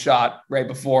called his shot right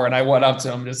before. And I went up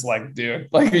to him just like, dude,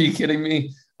 like, are you kidding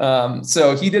me?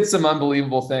 So he did some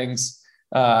unbelievable things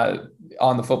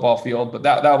on the football field, but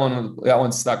that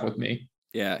one stuck with me.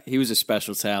 Yeah, he was a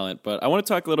special talent. But I want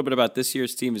to talk a little bit about this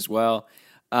year's team as well.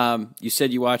 You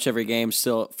said you watch every game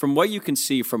still. From what you can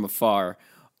see from afar,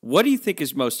 what do you think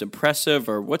is most impressive,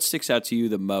 or what sticks out to you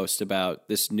the most about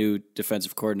this new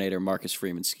defensive coordinator, Marcus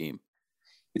Freeman's scheme?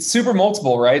 It's super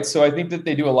multiple, right? So I think that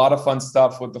they do a lot of fun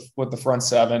stuff with the front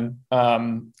seven.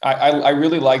 I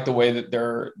really like the way that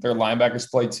their linebackers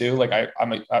play too. Like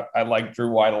I like Drew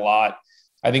White a lot.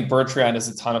 I think Bertrand is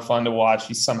a ton of fun to watch.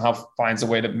 He somehow finds a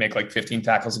way to make like 15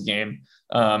 tackles a game.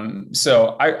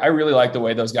 So I really like the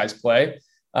way those guys play.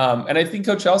 And I think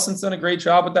Coach Elson's done a great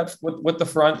job with that, with the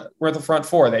front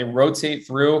four. They rotate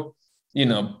through,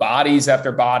 bodies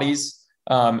after bodies.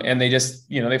 And they just,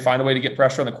 they find a way to get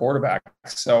pressure on the quarterback.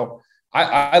 So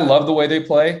I love the way they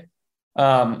play.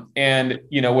 And,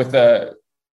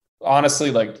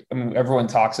 honestly, everyone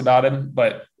talks about him,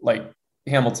 but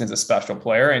Hamilton's a special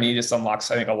player, and he just unlocks,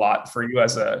 I think, a lot for you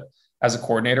as a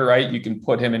coordinator, right? You can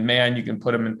put him in man, you can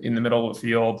put him in the middle of the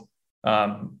field.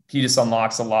 He just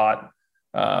unlocks a lot.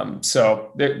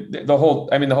 So I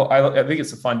think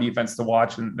it's a fun defense to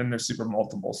watch, and then they're super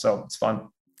multiple. So it's fun.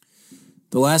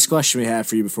 The last question we have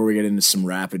for you before we get into some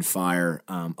rapid fire,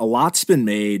 a lot's been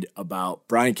made about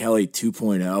Brian Kelly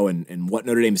 2.0 and what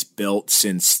Notre Dame's built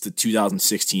since the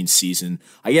 2016 season.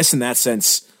 I guess in that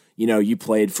sense, you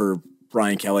played for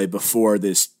Brian Kelly before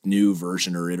this new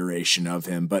version or iteration of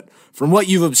him. But from what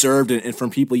you've observed and from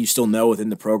people you still know within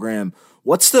the program,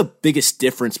 what's the biggest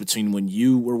difference between when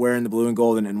you were wearing the blue and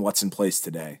gold and what's in place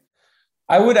today?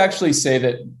 I would actually say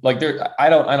that I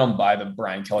don't buy the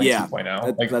Brian Kelly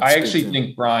 2.0. I actually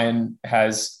think Brian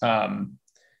has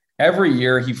every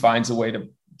year he finds a way to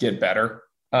get better.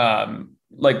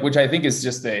 Which I think is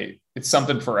just it's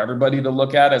something for everybody to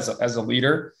look at as a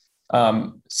leader.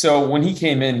 So when he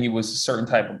came in, he was a certain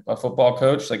type of football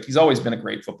coach. He's always been a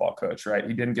great football coach, right?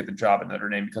 He didn't get the job at Notre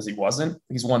Dame because he wasn't.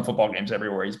 He's won football games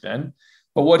everywhere he's been.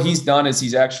 But what he's done is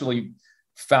he's actually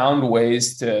found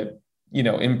ways to,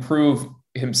 improve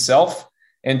himself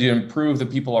and to improve the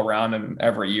people around him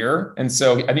every year. And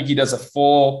so I think he does a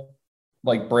full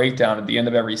breakdown at the end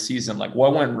of every season,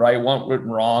 what went right, what went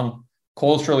wrong,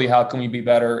 culturally, how can we be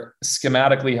better?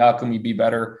 Schematically, how can we be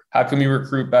better? How can we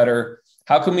recruit better?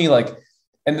 How can we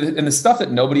and the stuff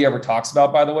that nobody ever talks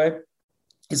about, by the way,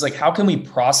 is how can we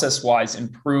process wise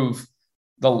improve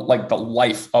the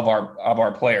life of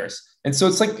our players? And so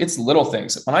it's little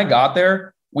things. When I got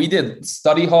there, we did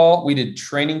study hall, we did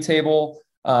training table,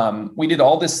 we did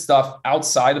all this stuff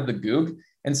outside of the Goog.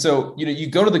 And so, you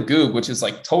go to the Goog, which is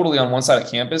totally on one side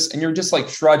of campus, and you're just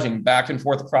trudging back and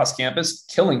forth across campus,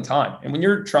 killing time. And when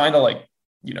you're trying to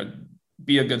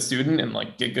be a good student and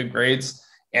get good grades,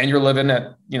 and you're living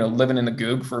in the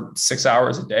Goog for 6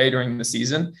 hours a day during the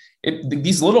season,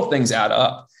 these little things add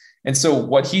up. And so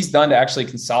what he's done to actually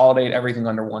consolidate everything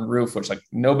under one roof, which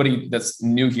nobody that's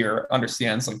new here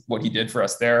understands what he did for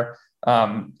us there.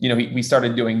 We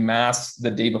started doing masks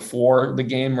the day before the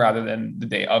game rather than the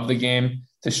day of the game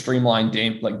to streamline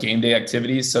game day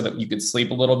activities so that you could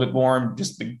sleep a little bit more and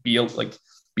just be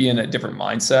in a different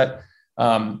mindset.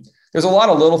 There's a lot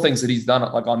of little things that he's done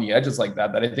on the edges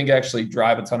that I think actually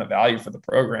drive a ton of value for the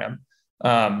program.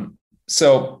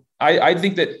 So I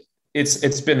think that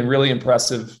it's been really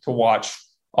impressive to watch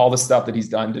all the stuff that he's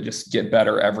done to just get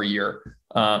better every year.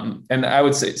 And I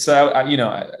would say, so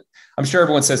I'm sure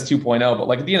everyone says 2.0,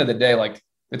 but at the end of the day,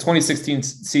 the 2016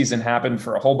 season happened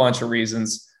for a whole bunch of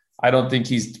reasons. I don't think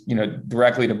he's,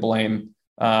 directly to blame.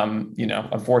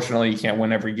 Unfortunately you can't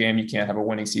win every game. You can't have a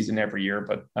winning season every year,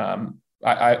 but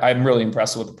I'm really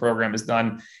impressed with what the program has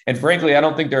done. And frankly, I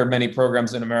don't think there are many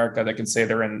programs in America that can say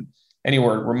they're in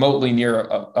anywhere remotely near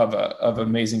of an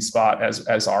amazing spot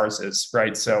as ours is.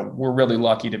 Right. So we're really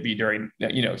lucky to be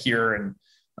here and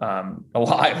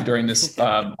alive during this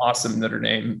awesome Notre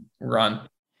Dame run.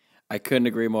 I couldn't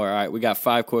agree more. All right. We got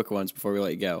 5 quick ones before we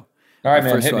let you go. All right,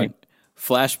 man. First one,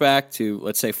 flashback to,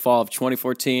 let's say, fall of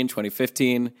 2014,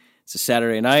 2015. It's a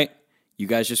Saturday night. You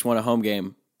guys just won a home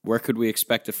game. Where could we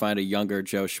expect to find a younger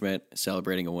Joe Schmidt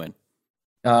celebrating a win?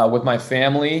 With my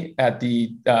family at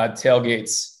the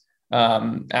tailgates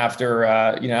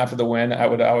after the win. I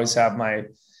would always have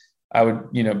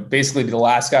basically be the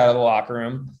last guy out of the locker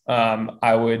room.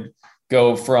 I would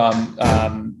go from,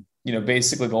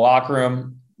 basically the locker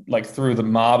room, through the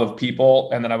mob of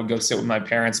people. And then I would go sit with my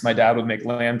parents. My dad would make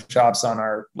lamb chops on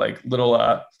our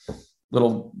little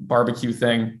little barbecue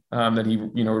thing that he,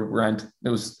 rent.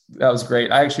 That was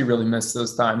great. I actually really missed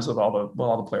those times with all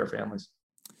the player families.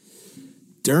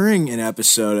 During an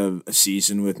episode of A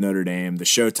Season with Notre Dame, the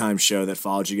Showtime show that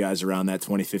followed you guys around that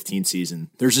 2015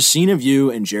 season, there's a scene of you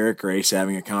and Jarrett Grace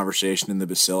having a conversation in the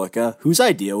Basilica. Whose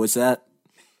idea was that?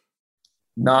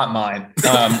 Not mine.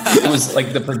 It was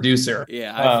like the producer.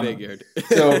 Yeah, I figured.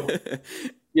 So,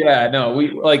 yeah, no,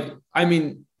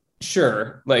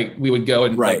 sure. Like we would go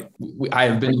and right. I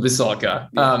have been to Basilica.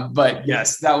 But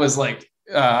yes, that was like,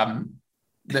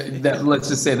 that let's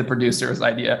just say the producer's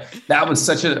idea. That was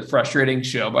such a frustrating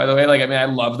show, by the way. Like, I mean, I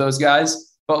love those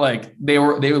guys, but like they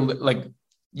were like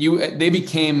they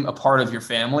became a part of your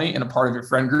family and a part of your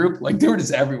friend group. Like they were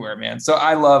just everywhere, man. So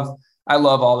I love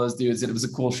all those dudes. It was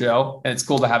a cool show and it's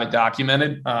cool to have it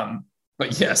documented.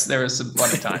 But yes, there was some fun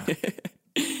time.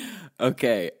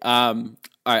 Okay. All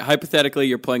right. Hypothetically,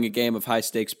 you're playing a game of high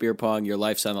stakes beer pong. Your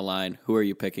life's on the line. Who are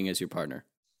you picking as your partner?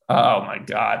 Oh my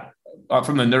God.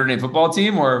 From the Notre Dame football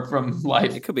team or from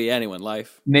life? It could be anyone,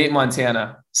 life. Nate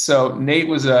Montana. So Nate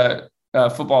was a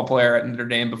football player at Notre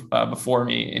Dame before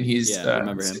me, and he's I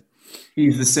remember him.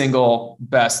 He's the single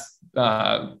best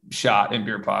shot in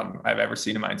beer pong I've ever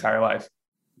seen in my entire life.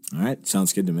 All right,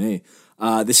 sounds good to me.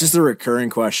 This is the recurring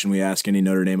question we ask any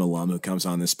Notre Dame alum who comes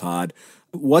on this pod.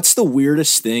 What's the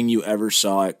weirdest thing you ever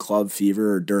saw at Club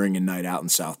Fever or during a night out in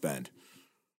South Bend?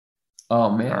 Oh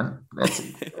man,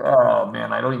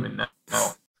 I don't even know.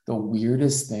 The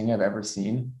weirdest thing I've ever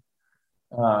seen.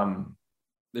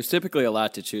 There's typically a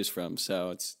lot to choose from,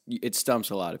 so it stumps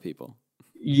a lot of people.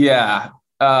 Yeah,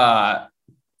 I'm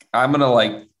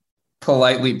gonna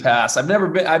politely pass. I've never.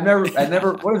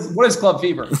 What is Club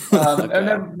Fever? Okay.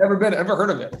 I've never heard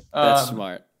of it. That's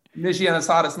smart. Michiana's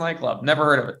hottest nightclub. Never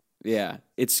heard of it. Yeah,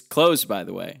 it's closed, by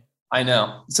the way. I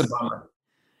know. It's a bummer.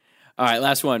 All right,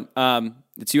 last one.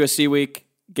 It's USC week.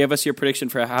 Give us your prediction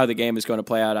for how the game is going to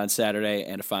play out on Saturday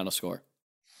and a final score.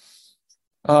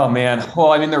 Oh man.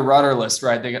 Well, I mean, they're rudderless,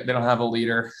 right? They don't have a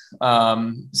leader.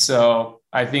 So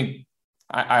I think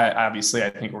I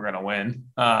think we're going to win.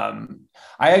 I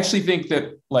actually think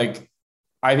that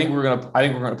I think we're going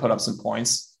to put up some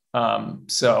points.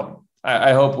 So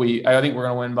I think we're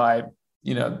going to win by,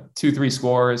 2-3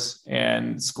 scores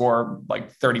and score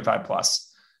 35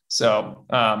 plus. So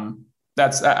I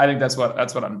think that's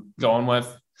what I'm going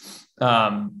with.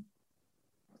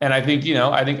 And I think,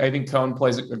 I think Cohn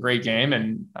plays a great game,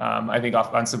 and I think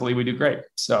offensively we do great.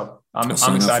 So I'm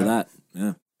excited for that.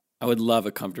 Yeah, I would love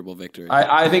a comfortable victory.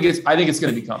 I think it's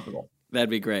going to be comfortable.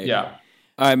 That'd be great. Yeah.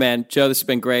 All right, man. Joe, this has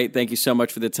been great. Thank you so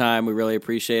much for the time. We really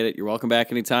appreciate it. You're welcome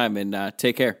back anytime, and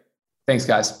take care. Thanks,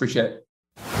 guys. Appreciate it.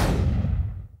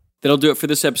 That'll do it for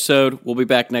this episode. We'll be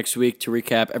back next week to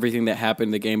recap everything that happened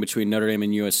in the game between Notre Dame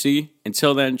and USC.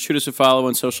 Until then, shoot us a follow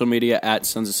on social media at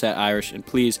Sons of Sat Irish, and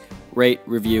please rate,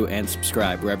 review, and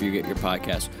subscribe wherever you get your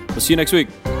podcasts. We'll see you next week.